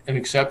be an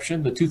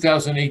exception. The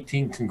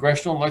 2018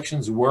 congressional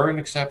elections were an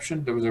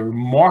exception. There was a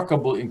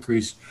remarkable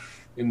increase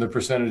in the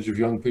percentage of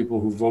young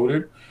people who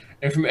voted.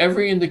 And from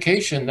every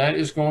indication, that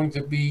is going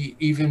to be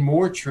even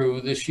more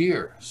true this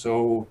year.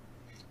 So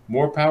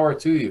more power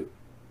to you.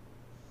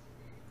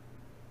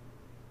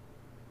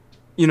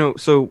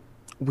 So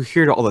we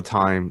hear it all the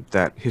time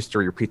that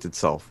history repeats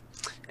itself.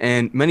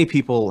 And many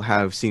people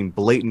have seen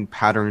blatant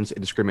patterns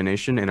of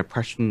discrimination and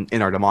oppression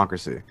in our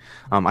democracy.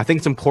 I think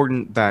it's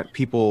important that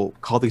people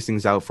call these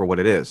things out for what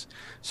it is.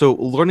 So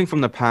learning from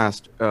the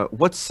past,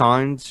 what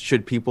signs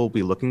should people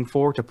be looking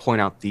for to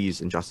point out these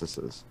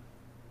injustices?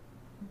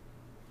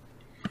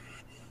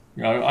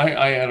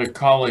 I had a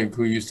colleague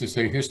who used to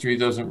say history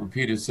doesn't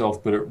repeat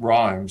itself, but it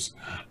rhymes.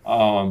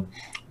 I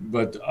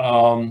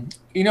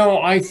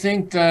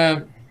think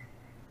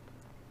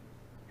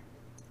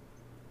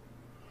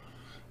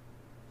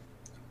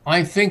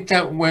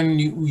that when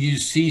you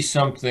see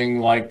something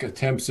like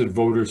attempts at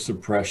voter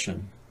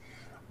suppression,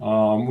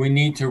 we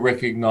need to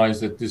recognize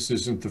that this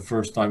isn't the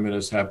first time it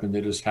has happened.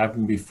 It has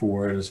happened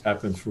before. It has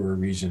happened for a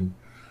reason.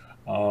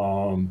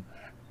 And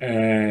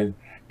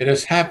it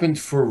has happened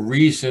for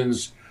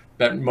reasons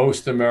that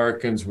most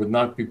Americans would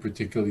not be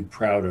particularly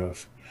proud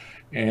of.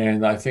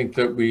 And I think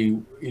that we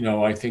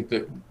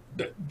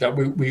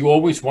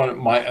always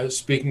want,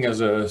 speaking as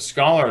a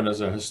scholar and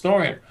as a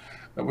historian,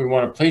 that we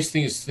want to place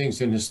these things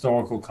in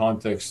historical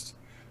context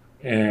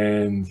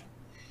and,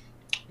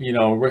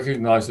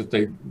 recognize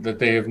that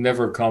they have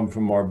never come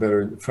from our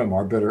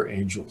better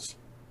angels.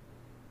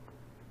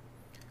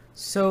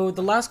 So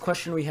the last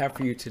question we have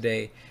for you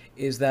today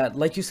is that,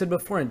 like you said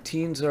before,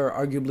 teens are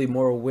arguably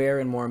more aware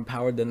and more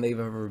empowered than they've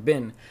ever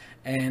been.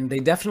 And they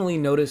definitely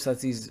notice that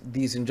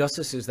these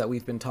injustices that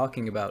we've been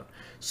talking about.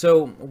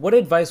 So what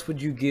advice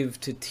would you give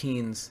to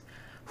teens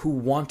who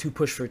want to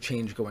push for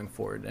change going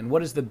forward? And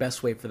what is the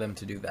best way for them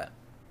to do that?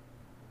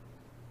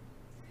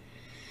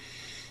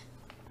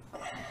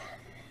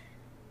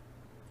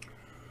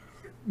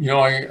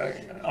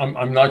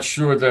 I'm not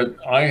sure that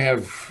I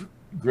have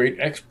great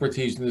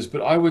expertise in this,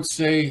 but I would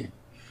say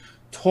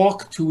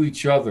talk to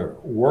each other,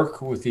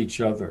 work with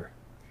each other,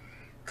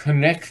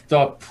 connect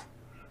up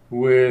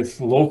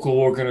with local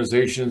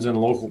organizations and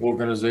local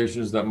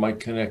organizations that might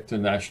connect to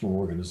national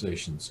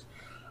organizations.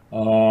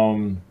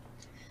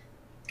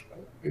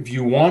 If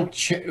you want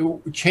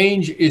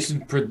change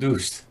isn't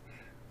produced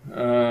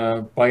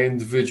by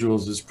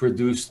individuals. It's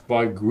produced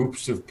by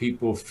groups of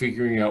people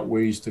figuring out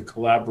ways to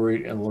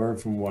collaborate and learn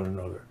from one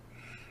another.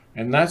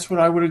 And that's what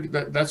I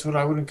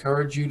would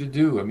encourage you to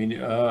do. I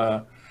mean,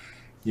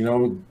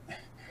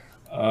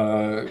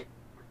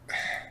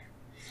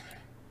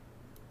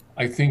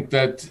 I think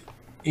that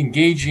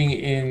engaging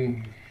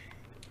in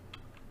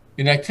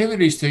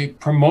activities to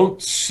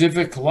promote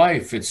civic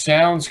life, it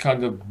sounds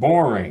kind of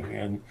boring,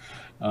 and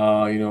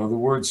the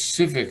word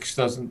civics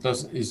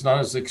is not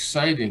as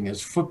exciting as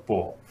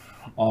football,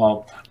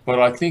 but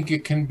I think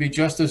it can be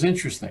just as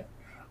interesting.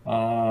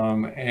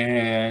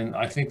 And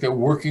I think that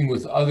working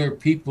with other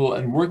people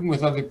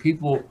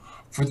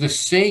for the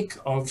sake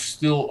of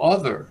still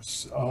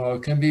others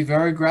can be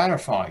very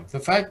gratifying. The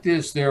fact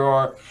is, there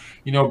are,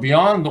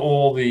 beyond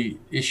all the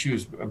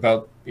issues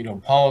about,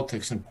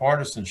 politics and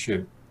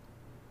partisanship,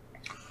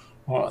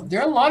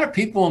 there are a lot of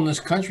people in this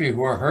country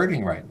who are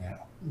hurting right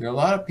now. There are a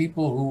lot of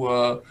people who,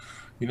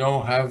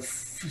 have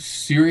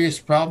serious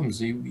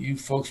problems. You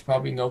folks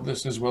probably know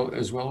this as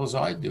well as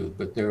I do,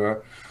 but there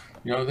are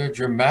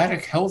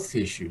dramatic health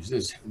issues.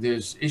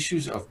 There's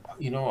issues of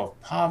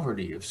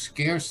poverty, of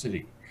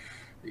scarcity.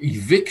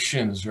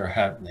 Evictions are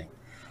happening.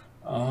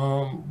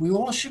 We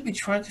all should be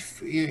trying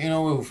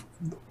to,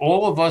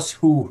 all of us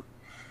who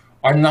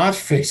are not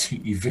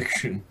facing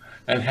eviction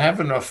and have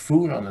enough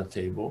food on the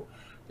table,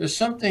 there's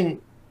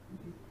something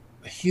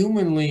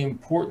humanly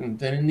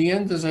important and in the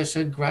end, as I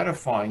said,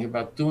 gratifying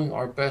about doing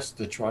our best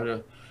to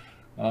try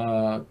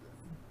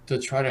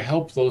to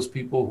help those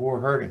people who are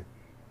hurting.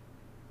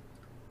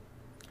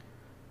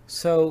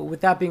 So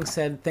with that being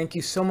said, thank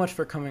you so much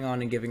for coming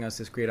on and giving us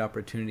this great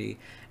opportunity.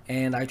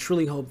 And I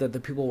truly hope that the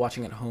people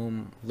watching at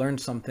home learn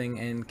something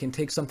and can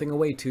take something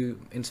away to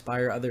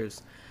inspire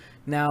others.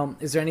 Now,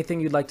 is there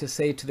anything you'd like to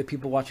say to the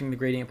people watching the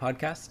Gradient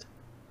Podcast?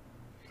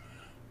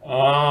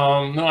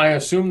 No, I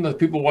assume that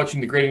people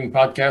watching the Gradient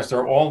Podcast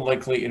are all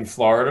likely in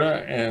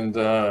Florida, and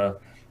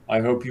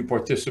I hope you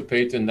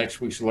participate in next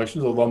week's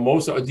elections.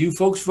 Although do you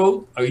folks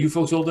vote? Are you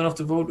folks old enough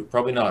to vote?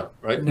 Probably not,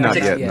 right? Not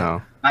yet,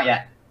 no. Not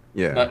yet.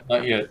 Yeah.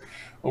 Not yet.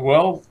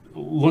 Well,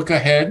 look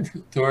ahead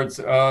towards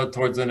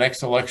the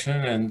next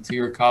election, and to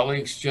your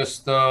colleagues,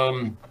 just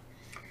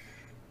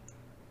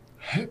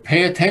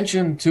pay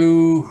attention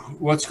to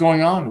what's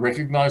going on.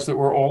 Recognize that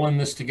we're all in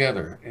this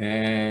together,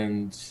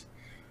 and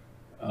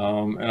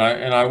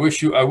I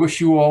wish you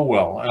all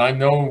well. And I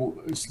know,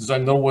 since I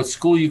know what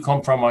school you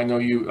come from, I know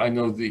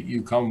that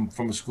you come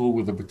from a school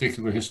with a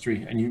particular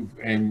history,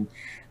 and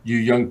you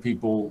young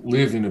people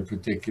live in a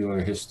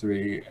particular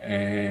history,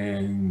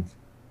 and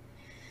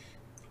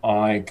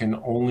I can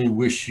only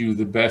wish you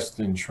the best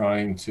in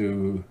trying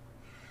to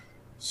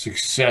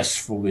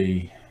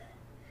successfully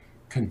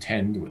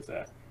contend with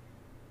that.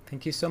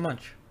 Thank you so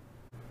much.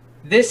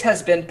 This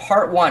has been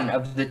part one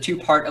of the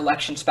two-part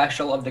election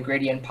special of the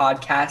Gradient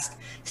Podcast.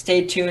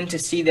 Stay tuned to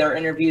see their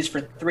interviews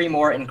for 3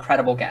 more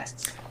incredible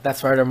guests.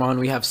 That's right, Armand.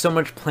 We have so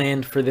much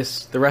planned for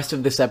the rest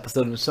of this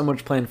episode, and so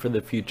much planned for the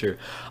future.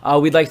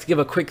 We'd like to give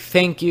a quick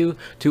thank you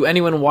to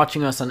anyone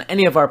watching us on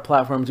any of our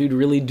platforms. We'd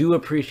really do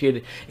appreciate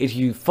it if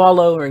you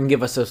follow and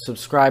give us a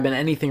subscribe, and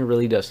anything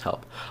really does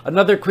help.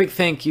 Another quick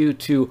thank you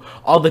to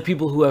all the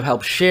people who have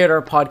helped share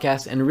our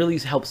podcast and really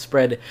help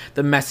spread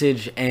the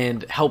message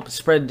and help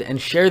spread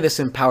and share this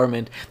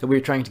empowerment that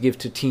we're trying to give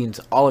to teens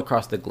all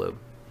across the globe.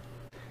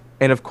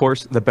 And of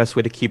course, the best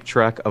way to keep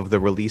track of the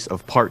release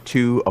of part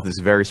 2 of this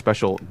very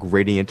special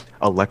Gradient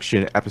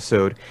election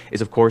episode is,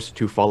 of course,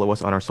 to follow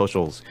us on our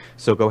socials.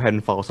 So go ahead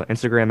and follow us on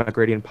Instagram at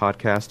Gradient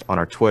Podcast, on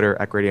our Twitter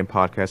at Gradient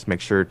Podcast. Make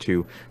sure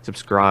to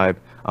subscribe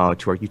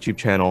to our YouTube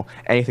channel.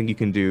 Anything you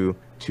can do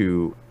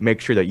to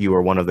make sure that you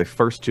are one of the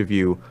first to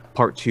view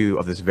part 2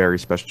 of this very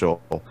special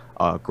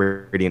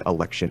Gradient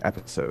election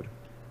episode.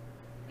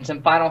 And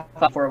some final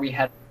thoughts before we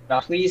head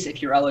off. Please,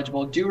 if you're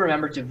eligible, do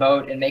remember to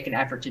vote and make an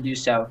effort to do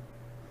so.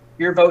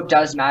 Your vote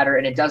does matter,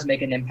 and it does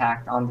make an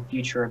impact on the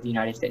future of the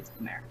United States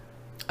of America.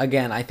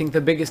 Again, I think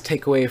the biggest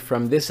takeaway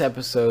from this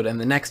episode and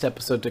the next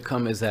episode to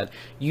come is that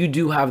you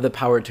do have the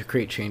power to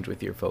create change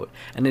with your vote.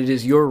 And it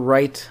is your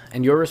right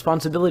and your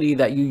responsibility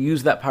that you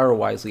use that power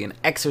wisely and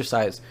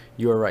exercise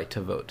your right to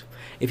vote.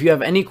 If you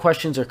have any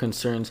questions or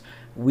concerns,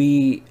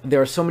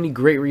 there are so many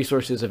great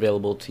resources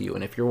available to you.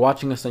 And if you're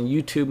watching us on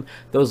YouTube,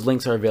 those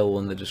links are available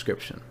in the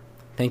description.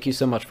 Thank you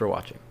so much for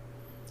watching.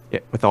 Yeah,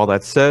 with all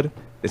that said,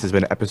 this has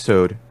been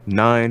episode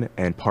 9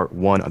 and part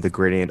 1 of the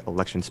Gradient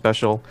election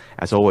special.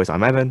 As always,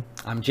 I'm Evan.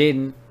 I'm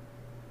Jaden.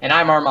 And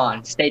I'm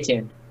Armand. Stay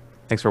tuned.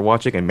 Thanks for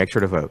watching, and make sure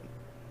to vote.